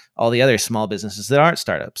all the other small businesses that aren't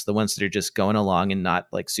startups, the ones that are just going along and not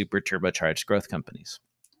like super turbocharged growth companies.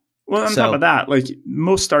 Well, on top of that, like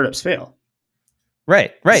most startups fail.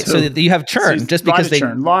 Right. So you have churn just because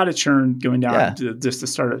a lot of churn going down just the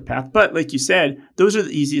startup path. But like you said, those are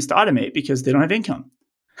the easiest to automate because they don't have income.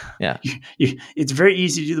 Yeah. It's very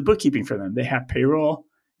easy to do the bookkeeping for them. They have payroll,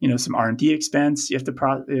 some R&D expense. You have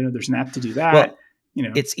to, there's an app to do that. Well,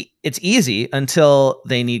 it's easy until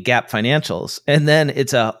they need GAAP financials, and then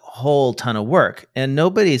it's a whole ton of work, and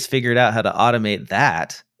nobody's figured out how to automate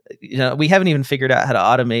that. We haven't even figured out how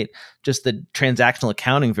to automate just the transactional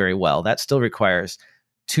accounting very well. That still requires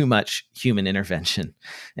too much human intervention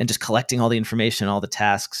and just collecting all the information, all the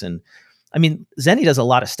tasks. And I mean, Zeni does a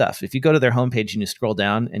lot of stuff. If you go to their homepage and you scroll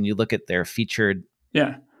down and you look at their featured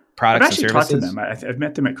products and services. I've actually talked to them. I've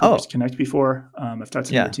met them at Coopers Connect before. I've talked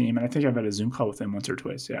to their team, and I think I've had a Zoom call with them once or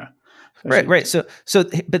twice. Yeah. Right. So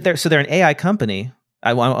they're an AI company.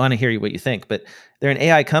 I want to hear what you think, but they're an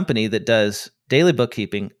AI company that does daily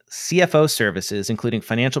bookkeeping, CFO services, including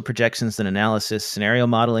financial projections and analysis, scenario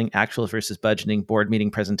modeling, actual versus budgeting, board meeting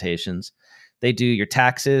presentations. They do your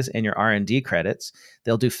taxes and your R&D credits.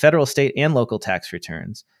 They'll do federal, state, and local tax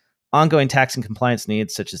returns, ongoing tax and compliance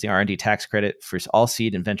needs, such as the R&D tax credit for all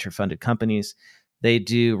seed and venture-funded companies. They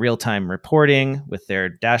do real-time reporting with their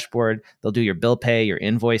dashboard. They'll do your bill pay, your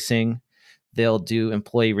invoicing. They'll do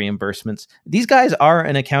employee reimbursements. These guys are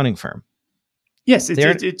an accounting firm. Yes,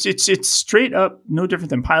 it's straight up no different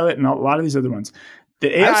than Pilot and a lot of these other ones.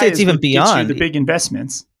 The AI I would say it's even beyond the big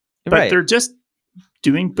investments, but they're just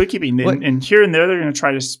doing bookkeeping. And here and there, they're going to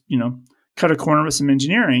try to cut a corner with some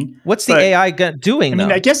engineering. What's the AI doing? I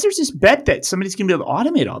mean, I guess there's this bet that somebody's going to be able to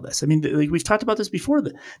automate all this. I mean, like we've talked about this before.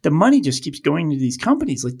 The money just keeps going to these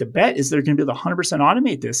companies. Like the bet is they're going to be able to 100%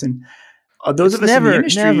 automate this, and those of us in the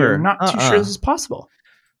industry are not too sure this is possible.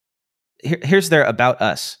 Here's their about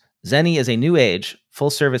us. Zeni is a new age,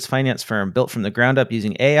 full-service finance firm built from the ground up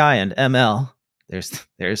using AI and ML. There's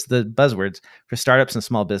the buzzwords for startups and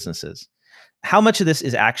small businesses. How much of this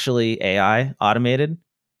is actually AI automated?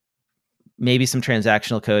 Maybe some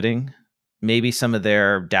transactional coding, maybe some of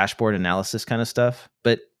their dashboard analysis kind of stuff.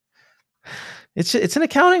 But it's an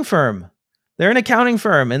accounting firm. They're an accounting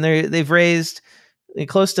firm, and they've raised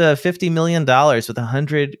close to $50 million with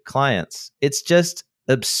 100 clients. It's just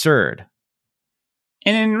absurd.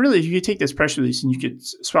 And then really, if you could take this press release and you could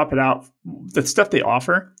swap it out, the stuff they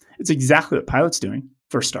offer, it's exactly what Pilot's doing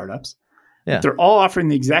for startups. Yeah. They're all offering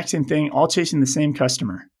the exact same thing, all chasing the same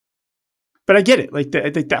customer. But I get it. Like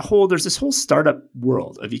there's this whole startup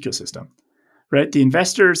world of ecosystem, right? The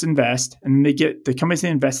investors invest, and they get the companies they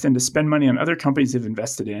invest in to spend money on other companies they've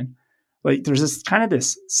invested in. Like there's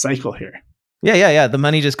this cycle here. Yeah. The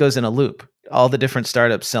money just goes in a loop. All the different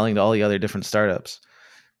startups selling to all the other different startups.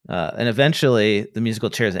 And eventually the musical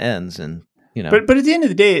chairs ends, and But at the end of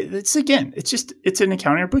the day, it's an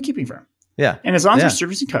accounting or bookkeeping firm. Yeah. And as long as they're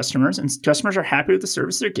servicing customers and customers are happy with the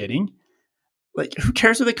service they're getting, like who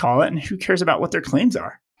cares what they call it and who cares about what their claims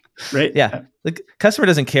are, right? Yeah. The customer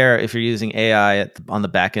doesn't care if you're using AI on the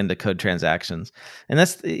back end to code transactions, and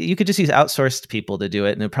you could just use outsourced people to do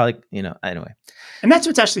it, and it probably anyway. And that's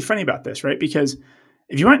what's actually funny about this, right? Because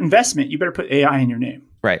if you want investment, you better put AI in your name.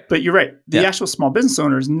 Right. But you're right. The actual small business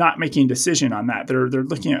owner is not making a decision on that. They're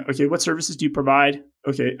looking at, okay, what services do you provide?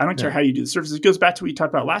 Okay, I don't care how you do the services. It goes back to what you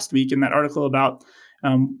talked about last week in that article about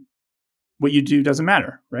what you do doesn't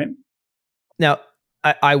matter, right? Now,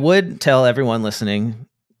 I would tell everyone listening,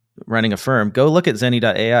 running a firm, go look at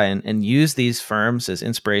Zeni.ai and use these firms as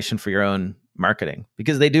inspiration for your own marketing,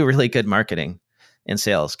 because they do really good marketing and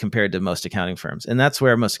sales compared to most accounting firms. And that's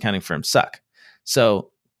where most accounting firms suck.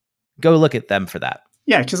 So go look at them for that.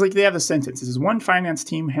 Yeah, because like they have a sentence. It says one finance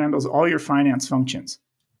team handles all your finance functions.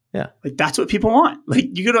 Yeah, like that's what people want.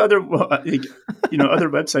 Like you go to other other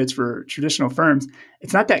websites for traditional firms.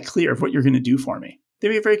 It's not that clear of what you're going to do for me. They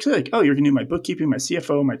make it very clear, like, oh, you're going to do my bookkeeping, my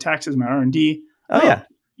CFO, my taxes, my R&D. Oh yeah,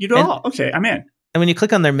 you do all. Okay, I'm in. And when you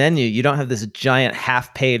click on their menu, you don't have this giant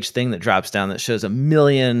half-page thing that drops down that shows a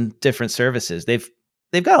million different services. They've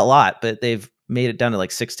got a lot, but they've made it down to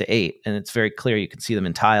like 6 to 8, and it's very clear. You can see them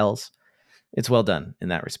in tiles. It's well done in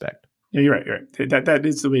that respect. Yeah, you're right. That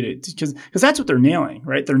is the way to, because that's what they're nailing,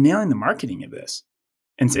 right? They're nailing the marketing of this,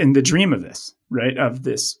 And the dream of this, right? Of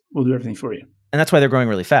this, we'll do everything for you. And that's why they're growing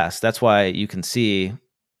really fast. That's why you can see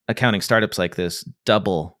accounting startups like this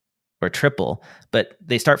double or triple, but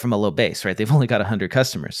they start from a low base, right? They've only got 100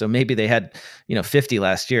 customers. So maybe they had, 50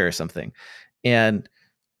 last year or something,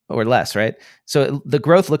 or less, right? So the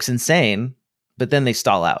growth looks insane, but then they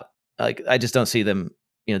stall out. Like, I just don't see them,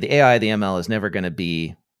 the AI, the ML is never going to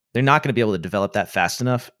be, they're not going to be able to develop that fast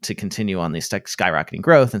enough to continue on these skyrocketing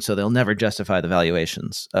growth. And so they'll never justify the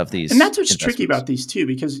valuations of these. And that's what's tricky about these too,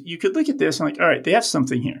 because you could look at this and like, all right, they have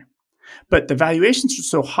something here, but the valuations are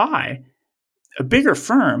so high. A bigger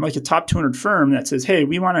firm, like a top 200 firm that says, hey,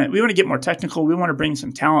 we want to get more technical. We want to bring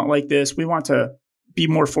some talent like this. We want to be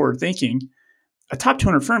more forward thinking. A top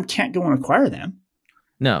 200 firm can't go and acquire them.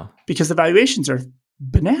 No. Because the valuations are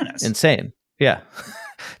bananas. Insane. Yeah.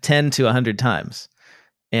 10 to 100 times.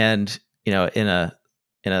 And, in a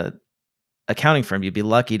accounting firm, you'd be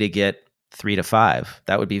lucky to get 3 to 5.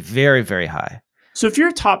 That would be very, very high. So if you're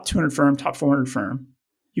a top 200 firm, top 400 firm,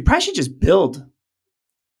 you probably should just build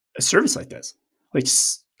a service like this. Like,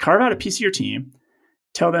 carve out a piece of your team,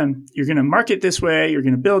 tell them you're going to market this way, you're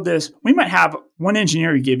going to build this. We might have one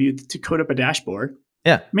engineer we give you to code up a dashboard.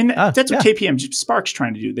 Yeah. I mean, that's what KPM Spark's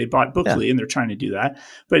trying to do. They bought Bookly and they're trying to do that.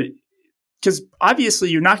 But because obviously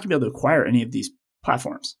you're not going to be able to acquire any of these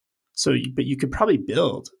platforms. So, but you could probably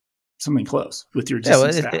build something close with your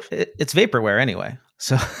existing staff. It's vaporware anyway.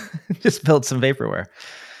 So just build some vaporware.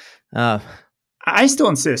 I still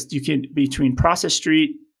insist you can, between Process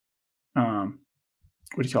Street,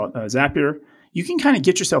 Zapier, you can kind of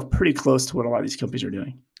get yourself pretty close to what a lot of these companies are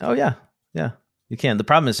doing. Oh, yeah. Yeah, you can. The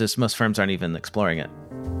problem is just most firms aren't even exploring it.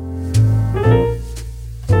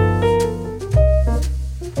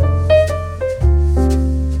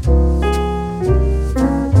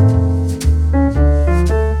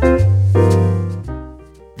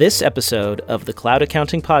 This episode of the Cloud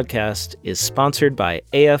Accounting Podcast is sponsored by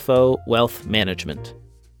AFO Wealth Management.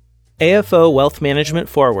 AFO Wealth Management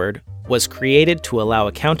Forward was created to allow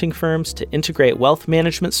accounting firms to integrate wealth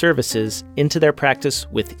management services into their practice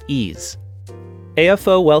with ease.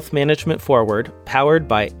 AFO Wealth Management Forward, powered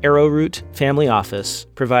by Arrowroot Family Office,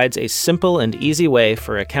 provides a simple and easy way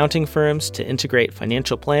for accounting firms to integrate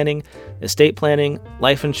financial planning, estate planning,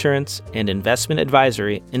 life insurance, and investment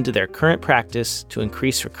advisory into their current practice to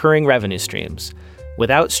increase recurring revenue streams,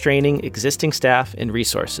 without straining existing staff and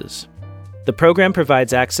resources. The program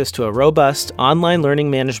provides access to a robust online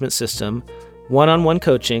learning management system, one-on-one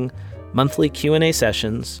coaching, monthly Q&A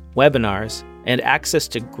sessions, webinars, and access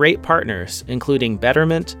to great partners, including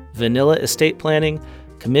Betterment, Vanilla Estate Planning,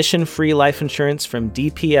 commission-free life insurance from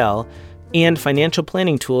DPL, and financial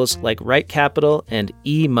planning tools like Right Capital and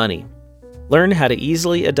eMoney. Learn how to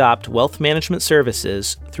easily adopt wealth management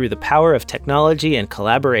services through the power of technology and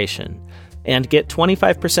collaboration, and get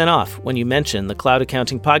 25% off when you mention the Cloud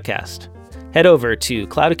Accounting Podcast. Head over to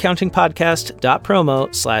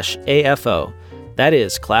cloudaccountingpodcast.promo/AFO. That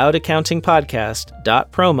is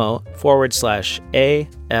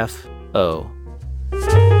cloudaccountingpodcast.promo/AFO.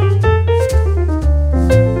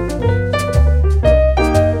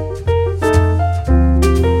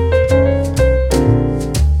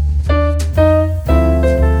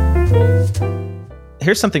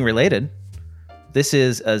 Here's something related. This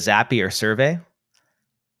is a Zapier survey.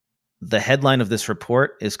 The headline of this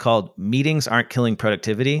report is called "Meetings Aren't Killing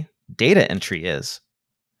Productivity, Data Entry Is."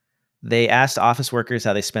 They asked office workers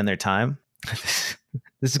how they spend their time. This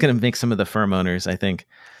is going to make some of the firm owners, I think,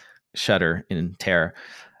 shudder in terror.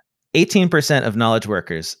 18% of knowledge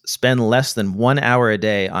workers spend less than 1 hour a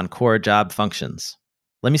day on core job functions.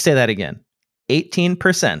 Let me say that again.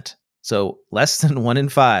 18%, so less than 1 in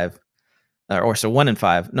 5, or 1 in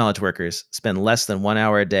 5 knowledge workers spend less than 1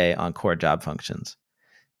 hour a day on core job functions.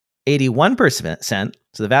 81%,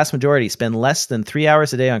 so the vast majority, spend less than 3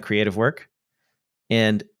 hours a day on creative work,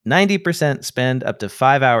 and 90% spend up to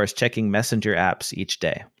 5 hours checking messenger apps each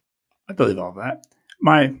day. I believe all that.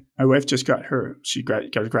 My wife just got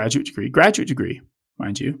a graduate degree,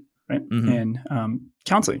 mind you, right? Mm-hmm. In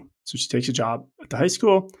counseling. So she takes a job at the high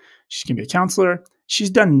school. She's going to be a counselor. She's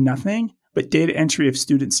done nothing but data entry of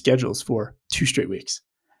student schedules for 2 straight weeks.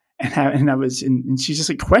 And she's just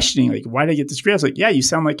like questioning, like, why did I get this degree? I was like, yeah, you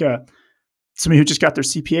sound like somebody who just got their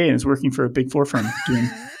CPA and is working for a big 4 firm doing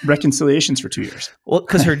reconciliations for 2 years. Well,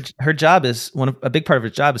 because her job is a big part of her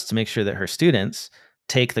job is to make sure that her students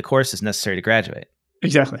take the courses necessary to graduate.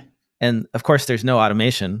 Exactly. And of course, there's no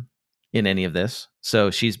automation in any of this.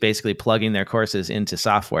 So she's basically plugging their courses into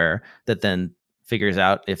software that then figures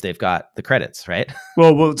out if they've got the credits, right?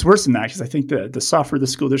 Well, it's worse than that because I think the software the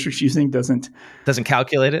school district's using doesn't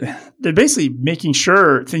calculate it. They're basically making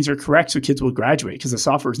sure things are correct so kids will graduate because the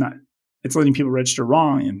software is not. It's letting people register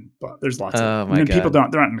wrong, and there's lots of. And then people they're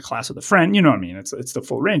not in a class with a friend. You know what I mean? It's the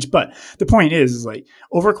full range. But the point is like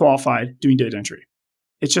overqualified doing data entry.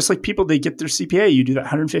 It's just like people, they get their CPA. You do that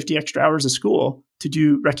 150 extra hours of school to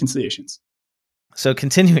do reconciliations. So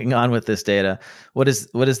continuing on with this data, what is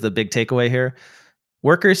the big takeaway here?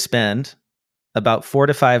 Workers spend about 4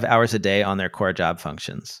 to 5 hours a day on their core job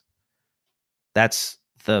functions. That's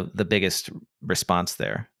the biggest response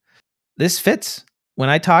there. This fits. When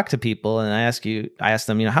I talk to people and I ask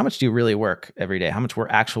them, how much do you really work every day? How much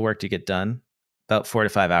actual work do you get done? About 4 to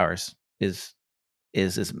 5 hours is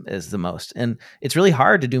the most. And it's really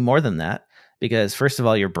hard to do more than that because first of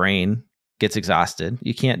all, your brain gets exhausted.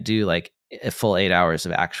 You can't do like a full 8 hours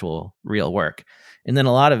of actual real work. And then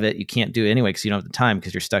a lot of it you can't do anyway because you don't have the time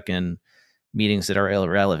because you're stuck in meetings that are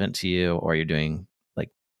irrelevant to you, or you're doing like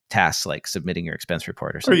tasks like submitting your expense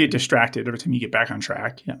report or something. Or you get distracted every time you get back on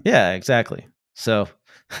track. Yeah, exactly. So,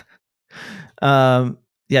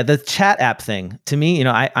 the chat app thing to me,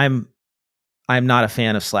 I'm not a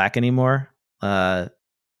fan of Slack anymore. It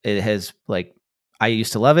has I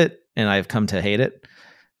used to love it and I've come to hate it.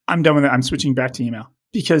 I'm done with it. I'm switching back to email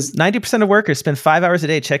because 90% of workers spend 5 hours a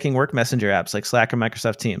day checking work messenger apps like Slack or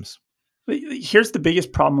Microsoft Teams. Here's the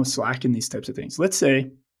biggest problem with Slack and these types of things. Let's say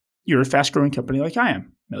you're a fast growing company like I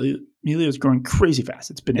am. Melio is growing crazy fast.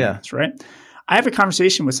 It's bananas, right? I have a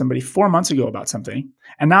conversation with somebody 4 months ago about something,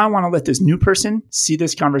 and now I want to let this new person see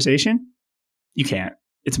this conversation. You can't.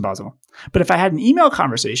 It's impossible. But if I had an email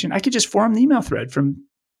conversation, I could just form the email thread from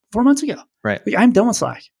 4 months ago. I'm done with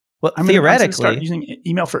Slack. Well, I'm gonna start using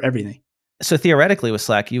email for everything. So theoretically with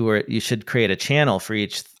Slack, you should create a channel for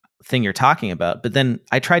each thing you're talking about. But then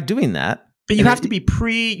I tried doing that. But you have to be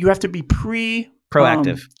proactive,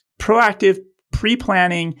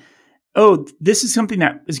 pre-planning. Oh, this is something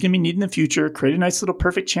that is going to be needed in the future. Create a nice little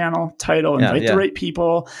perfect channel title, invite the right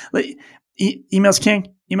people. Email's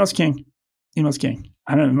king. Email's king. Email's king.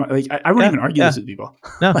 I don't know. I won't even argue this with people.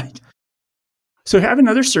 No. So have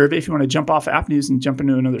another survey if you want to jump off App News and jump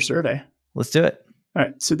into another survey. Let's do it. All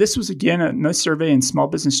right. So this was, again, a nice survey in Small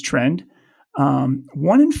Business Trend. 1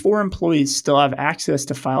 in 4 employees still have access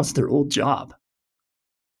to files at their old job.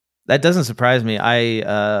 That doesn't surprise me.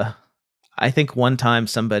 I think one time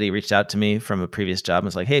somebody reached out to me from a previous job and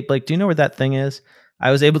was like, "Hey, Blake, do you know where that thing is?" I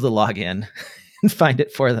was able to log in and find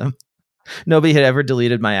it for them. Nobody had ever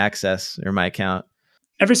deleted my access or my account.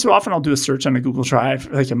 Every so often I'll do a search on a Google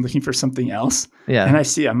Drive, like I'm looking for something else. Yeah. And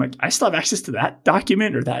I'm like, I still have access to that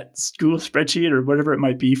document or that Google spreadsheet or whatever it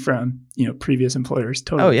might be from, previous employers.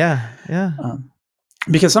 Totally. Oh yeah. Yeah.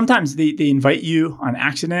 Because sometimes they invite you on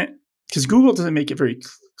accident because Google doesn't make it very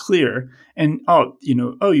clear. And,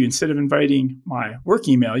 you instead of inviting my work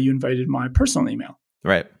email, you invited my personal email.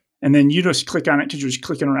 Right. And then you just click on it because you're just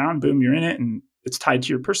clicking around, boom, you're in it and it's tied to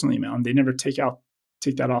your personal email and they never take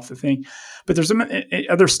that off the thing. But there's some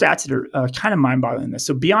other stats that are kind of mind-boggling in this.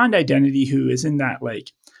 So Beyond Identity, who is in that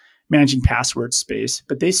managing password space,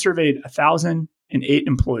 but they surveyed 1,008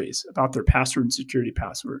 employees about their password and security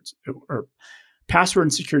passwords or password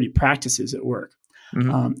and security practices at work.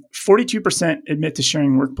 Mm-hmm. 42% admit to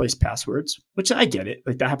sharing workplace passwords, which I get it.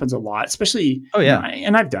 That happens a lot, especially. Oh yeah,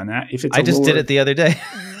 and I've done that. If it's I just did it the other day.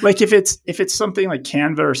 if it's something like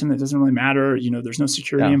Canva or something that doesn't really matter, there's no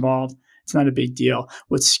security involved. It's not a big deal.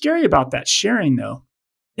 What's scary about that sharing though,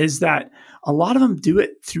 is that a lot of them do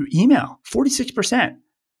it through email. 46%.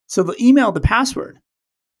 So they'll email the password,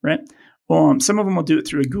 right? Some of them will do it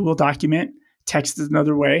through a Google document. Text is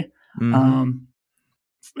another way. Mm-hmm.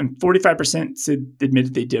 And 45%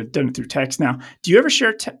 admitted they done it through text. Now, do you ever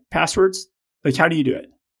share passwords? How do you do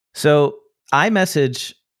it? So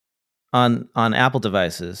iMessage on Apple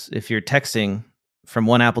devices, if you're texting from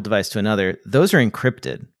one Apple device to another, those are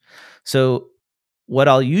encrypted. So what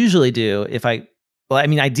I'll usually do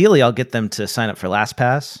ideally I'll get them to sign up for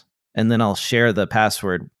LastPass and then I'll share the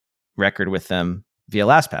password record with them via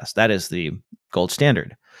LastPass. That is the gold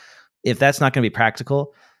standard. If that's not going to be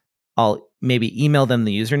practical, I'll maybe email them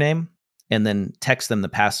the username and then text them the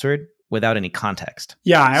password without any context.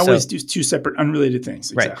 Yeah, I always do two separate unrelated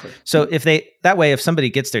things. Exactly. Right. So if somebody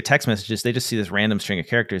gets their text messages, they just see this random string of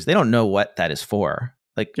characters. They don't know what that is for.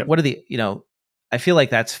 What are the, I feel like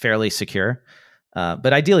that's fairly secure.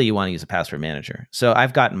 But ideally you want to use a password manager. So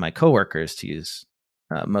I've gotten my coworkers to use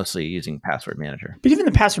mostly using password manager. But even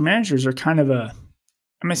the password managers are kind of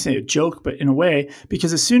I'm going to say a joke, but in a way,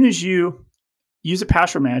 because as soon as you use a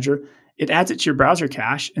password manager, it adds it to your browser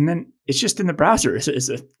cache, and then it's just in the browser. It's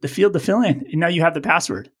the field to fill in, and now you have the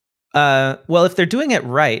password. Well, if they're doing it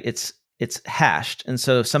right, it's hashed, and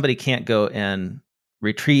so somebody can't go and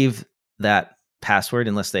retrieve that password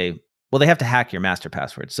unless they have to hack your master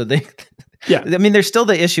password. So I mean, there's still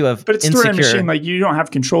the issue of but it's stored in a machine, like you don't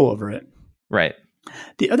have control over it. Right.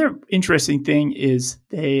 The other interesting thing is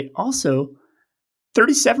they also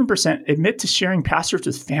 37% admit to sharing passwords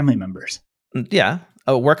with family members. Yeah.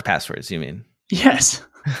 Oh, work passwords, you mean? Yes.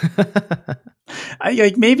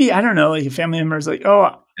 Maybe, I don't know, like a family member is like,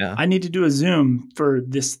 I need to do a Zoom for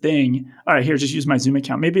this thing. All right, here, just use my Zoom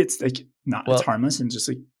account. Maybe it's like it's harmless and just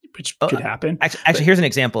like, which could happen. Actually, here's an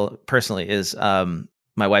example personally is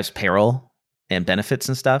my wife's payroll and benefits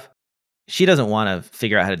and stuff. She doesn't want to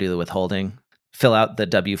figure out how to do the withholding, fill out the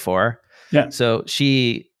W-4. Yeah. So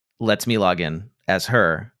she lets me log in as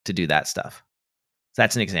her to do that stuff. So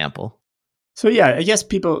that's an example. So yeah, I guess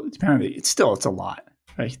people, it's a lot.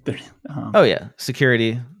 Right?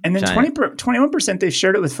 Security. And then 21% they've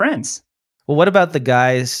shared it with friends. Well, what about the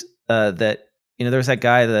guys that, there was that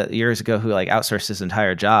guy that years ago who like outsourced his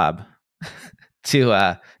entire job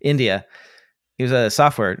to India. He was a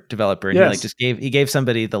software developer, and he gave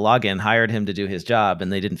somebody the login, hired him to do his job,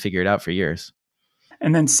 and they didn't figure it out for years.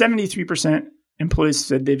 And then 73% employees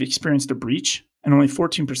said they've experienced a breach, and only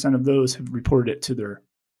 14% of those have reported it to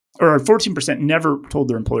 14% never told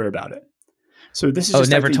their employer about it. So this is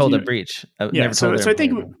never told a breach. So I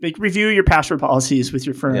think review your password policies with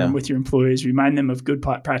your firm, with your employees. Remind them of good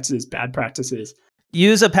practices, bad practices.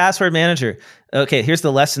 Use a password manager. Okay, here's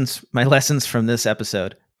my lessons from this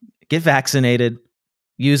episode. Get vaccinated.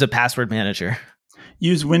 Use a password manager.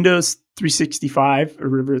 Use Windows 365 or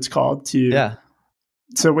whatever it's called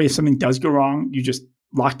so if something does go wrong, you just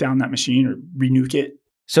lock down that machine or renuke it.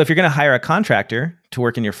 So if you're going to hire a contractor to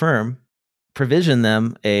work in your firm, provision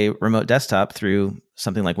them a remote desktop through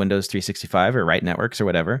something like Windows 365 or Right Networks or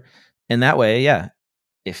whatever. And that way,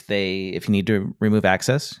 if you need to remove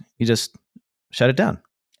access, you just shut it down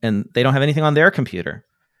and they don't have anything on their computer.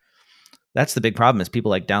 That's the big problem is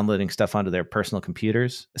people like downloading stuff onto their personal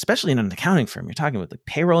computers, especially in an accounting firm. You're talking with like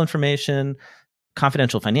payroll information,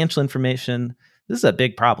 confidential financial information. This is a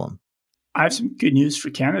big problem. I have some good news for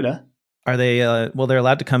Canada. Are they? They're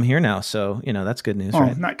allowed to come here now, so that's good news,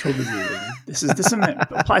 right? Not COVID related. This something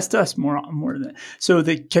that applies to us more than that. So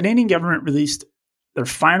the Canadian government released their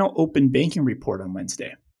final open banking report on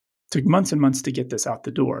Wednesday. It took months and months to get this out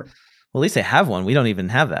the door. Well, at least they have one. We don't even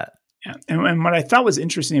have that. Yeah, and what I thought was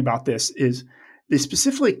interesting about this is they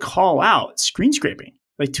specifically call out screen scraping,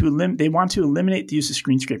 like they want to eliminate the use of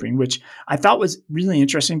screen scraping, which I thought was really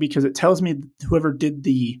interesting because it tells me whoever did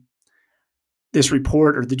this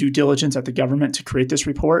report or the due diligence at the government to create this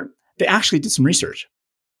report, they actually did some research,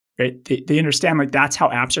 right? They understand like that's how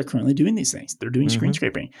apps are currently doing these things. They're doing screen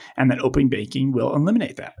scraping and that open banking will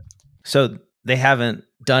eliminate that. So they haven't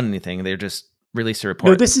done anything. They're just released a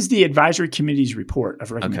report. No, this is the advisory committee's report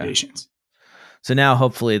of recommendations. Okay. So now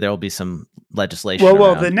hopefully there will be some legislation.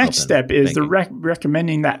 Well, the next step is they're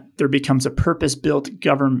recommending that there becomes a purpose-built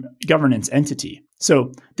governance entity.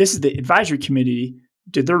 So this is the advisory committee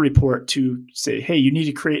did their report to say, hey, you need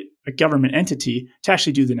to create a government entity to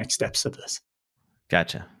actually do the next steps of this.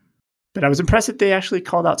 Gotcha. But I was impressed that they actually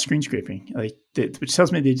called out screen scraping, which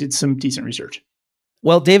tells me they did some decent research.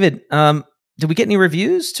 Well, David, did we get any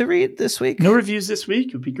reviews to read this week? No reviews this week.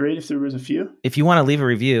 It would be great if there was a few. If you want to leave a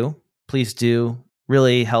review, please do.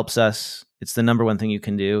 Really helps us. It's the number one thing you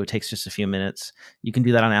can do. It takes just a few minutes. You can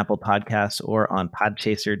do that on Apple Podcasts or on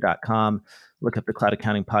podchaser.com. Look up the Cloud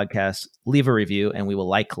Accounting Podcast, leave a review, and we will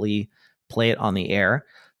likely play it on the air.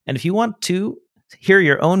 And if you want to hear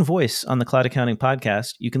your own voice on the Cloud Accounting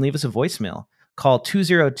Podcast, you can leave us a voicemail. Call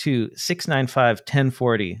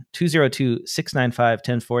 202-695-1040,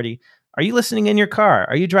 202-695-1040. Are you listening in your car?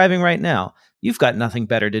 Are you driving right now? You've got nothing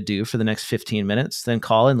better to do for the next 15 minutes than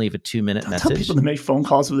call and leave a 2-minute message. Tell people to make phone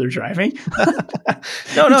calls while they're driving.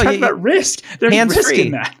 No. Talk about risk. There's risk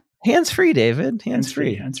in that. Hands-free, David.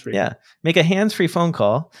 Hands-free. Yeah. Make a hands-free phone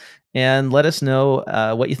call and let us know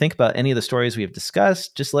what you think about any of the stories we have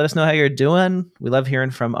discussed. Just let us know how you're doing. We love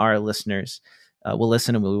hearing from our listeners. We'll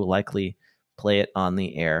listen and we will likely play it on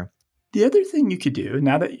the air. The other thing you could do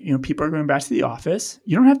now that people are going back to the office,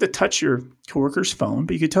 you don't have to touch your coworker's phone,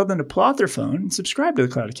 but you could tell them to pull out their phone and subscribe to the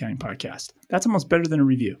Cloud Accounting Podcast. That's almost better than a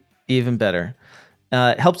review. Even better.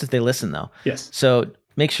 It helps if they listen, though. Yes. So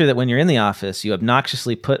make sure that when you're in the office, you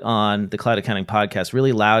obnoxiously put on the Cloud Accounting Podcast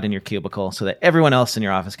really loud in your cubicle so that everyone else in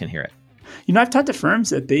your office can hear it. I've talked to firms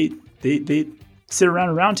that they sit around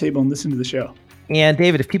a round table and listen to the show. And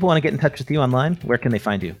David, if people want to get in touch with you online, where can they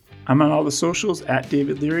find you? I'm on all the socials at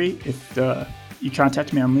David Leary. If you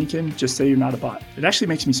contact me on LinkedIn, just say you're not a bot. It actually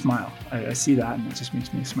makes me smile. I see that, and it just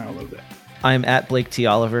makes me smile a little bit. I'm at Blake T.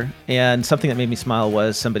 Oliver, and something that made me smile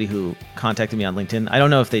was somebody who contacted me on LinkedIn. I don't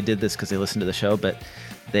know if they did this because they listened to the show, but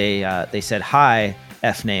they said, "Hi,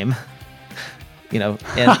 F name," and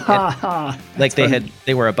like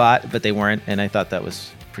they were a bot, but they weren't, and I thought that was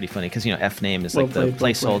pretty funny because F name is like the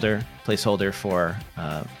placeholder for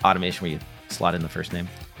automation where you slot in the first name.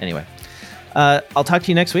 Anyway, I'll talk to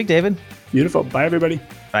you next week, David. Beautiful. Bye, everybody.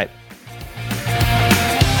 Bye.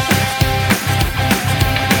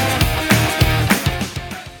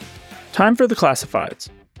 Time for the classifieds.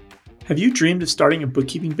 Have you dreamed of starting a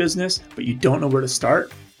bookkeeping business, but you don't know where to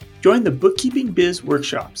start? Join the Bookkeeping Biz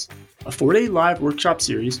Workshops, a 4-day live workshop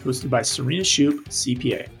series hosted by Serena Shoup,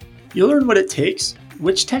 CPA. You'll learn what it takes,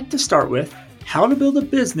 which tech to start with, how to build a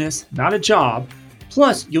business, not a job,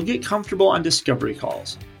 plus you'll get comfortable on discovery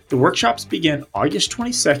calls. The workshops begin August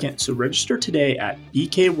 22nd, so register today at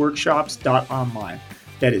bkworkshops.online.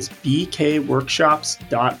 That is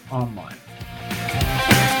bkworkshops.online.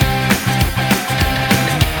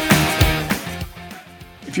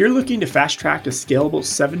 If you're looking to fast-track a scalable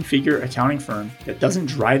 7-figure accounting firm that doesn't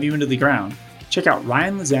drive you into the ground, check out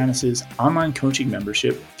Ryan Lazanis' online coaching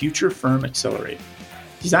membership, Future Firm Accelerate.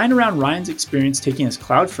 Designed around Ryan's experience taking his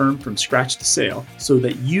cloud firm from scratch to sale so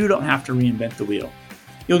that you don't have to reinvent the wheel.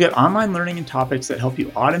 You'll get online learning and topics that help you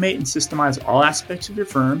automate and systemize all aspects of your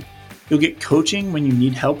firm. You'll get coaching when you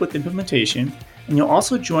need help with implementation, and you'll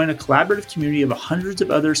also join a collaborative community of hundreds of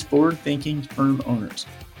other forward-thinking firm owners.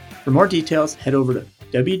 For more details, head over to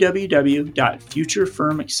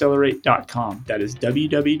www.futurefirmaccelerate.com. That is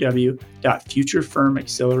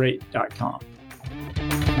www.futurefirmaccelerate.com.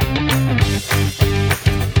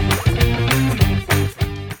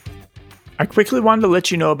 I quickly wanted to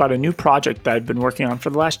let you know about a new project that I've been working on for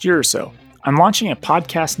the last year or so. I'm launching a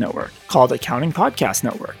podcast network called Accounting Podcast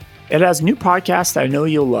Network. It has new podcasts that I know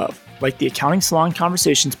you'll love, like the Accounting Salon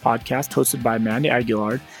Conversations podcast hosted by Amanda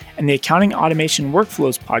Aguilar, and the Accounting Automation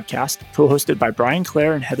Workflows podcast co-hosted by Brian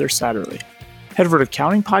Clare and Heather Satterley. Head over to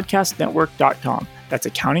accountingpodcastnetwork.com. That's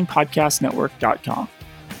accountingpodcastnetwork.com.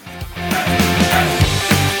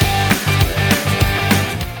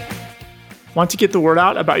 Want to get the word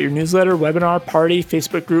out about your newsletter, webinar, party,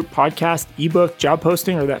 Facebook group, podcast, ebook, job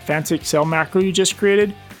posting, or that fancy Excel macro you just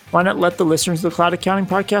created? Why not let the listeners of the Cloud Accounting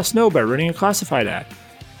Podcast know by running a classified ad?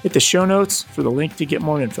 Hit the show notes for the link to get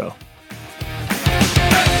more info.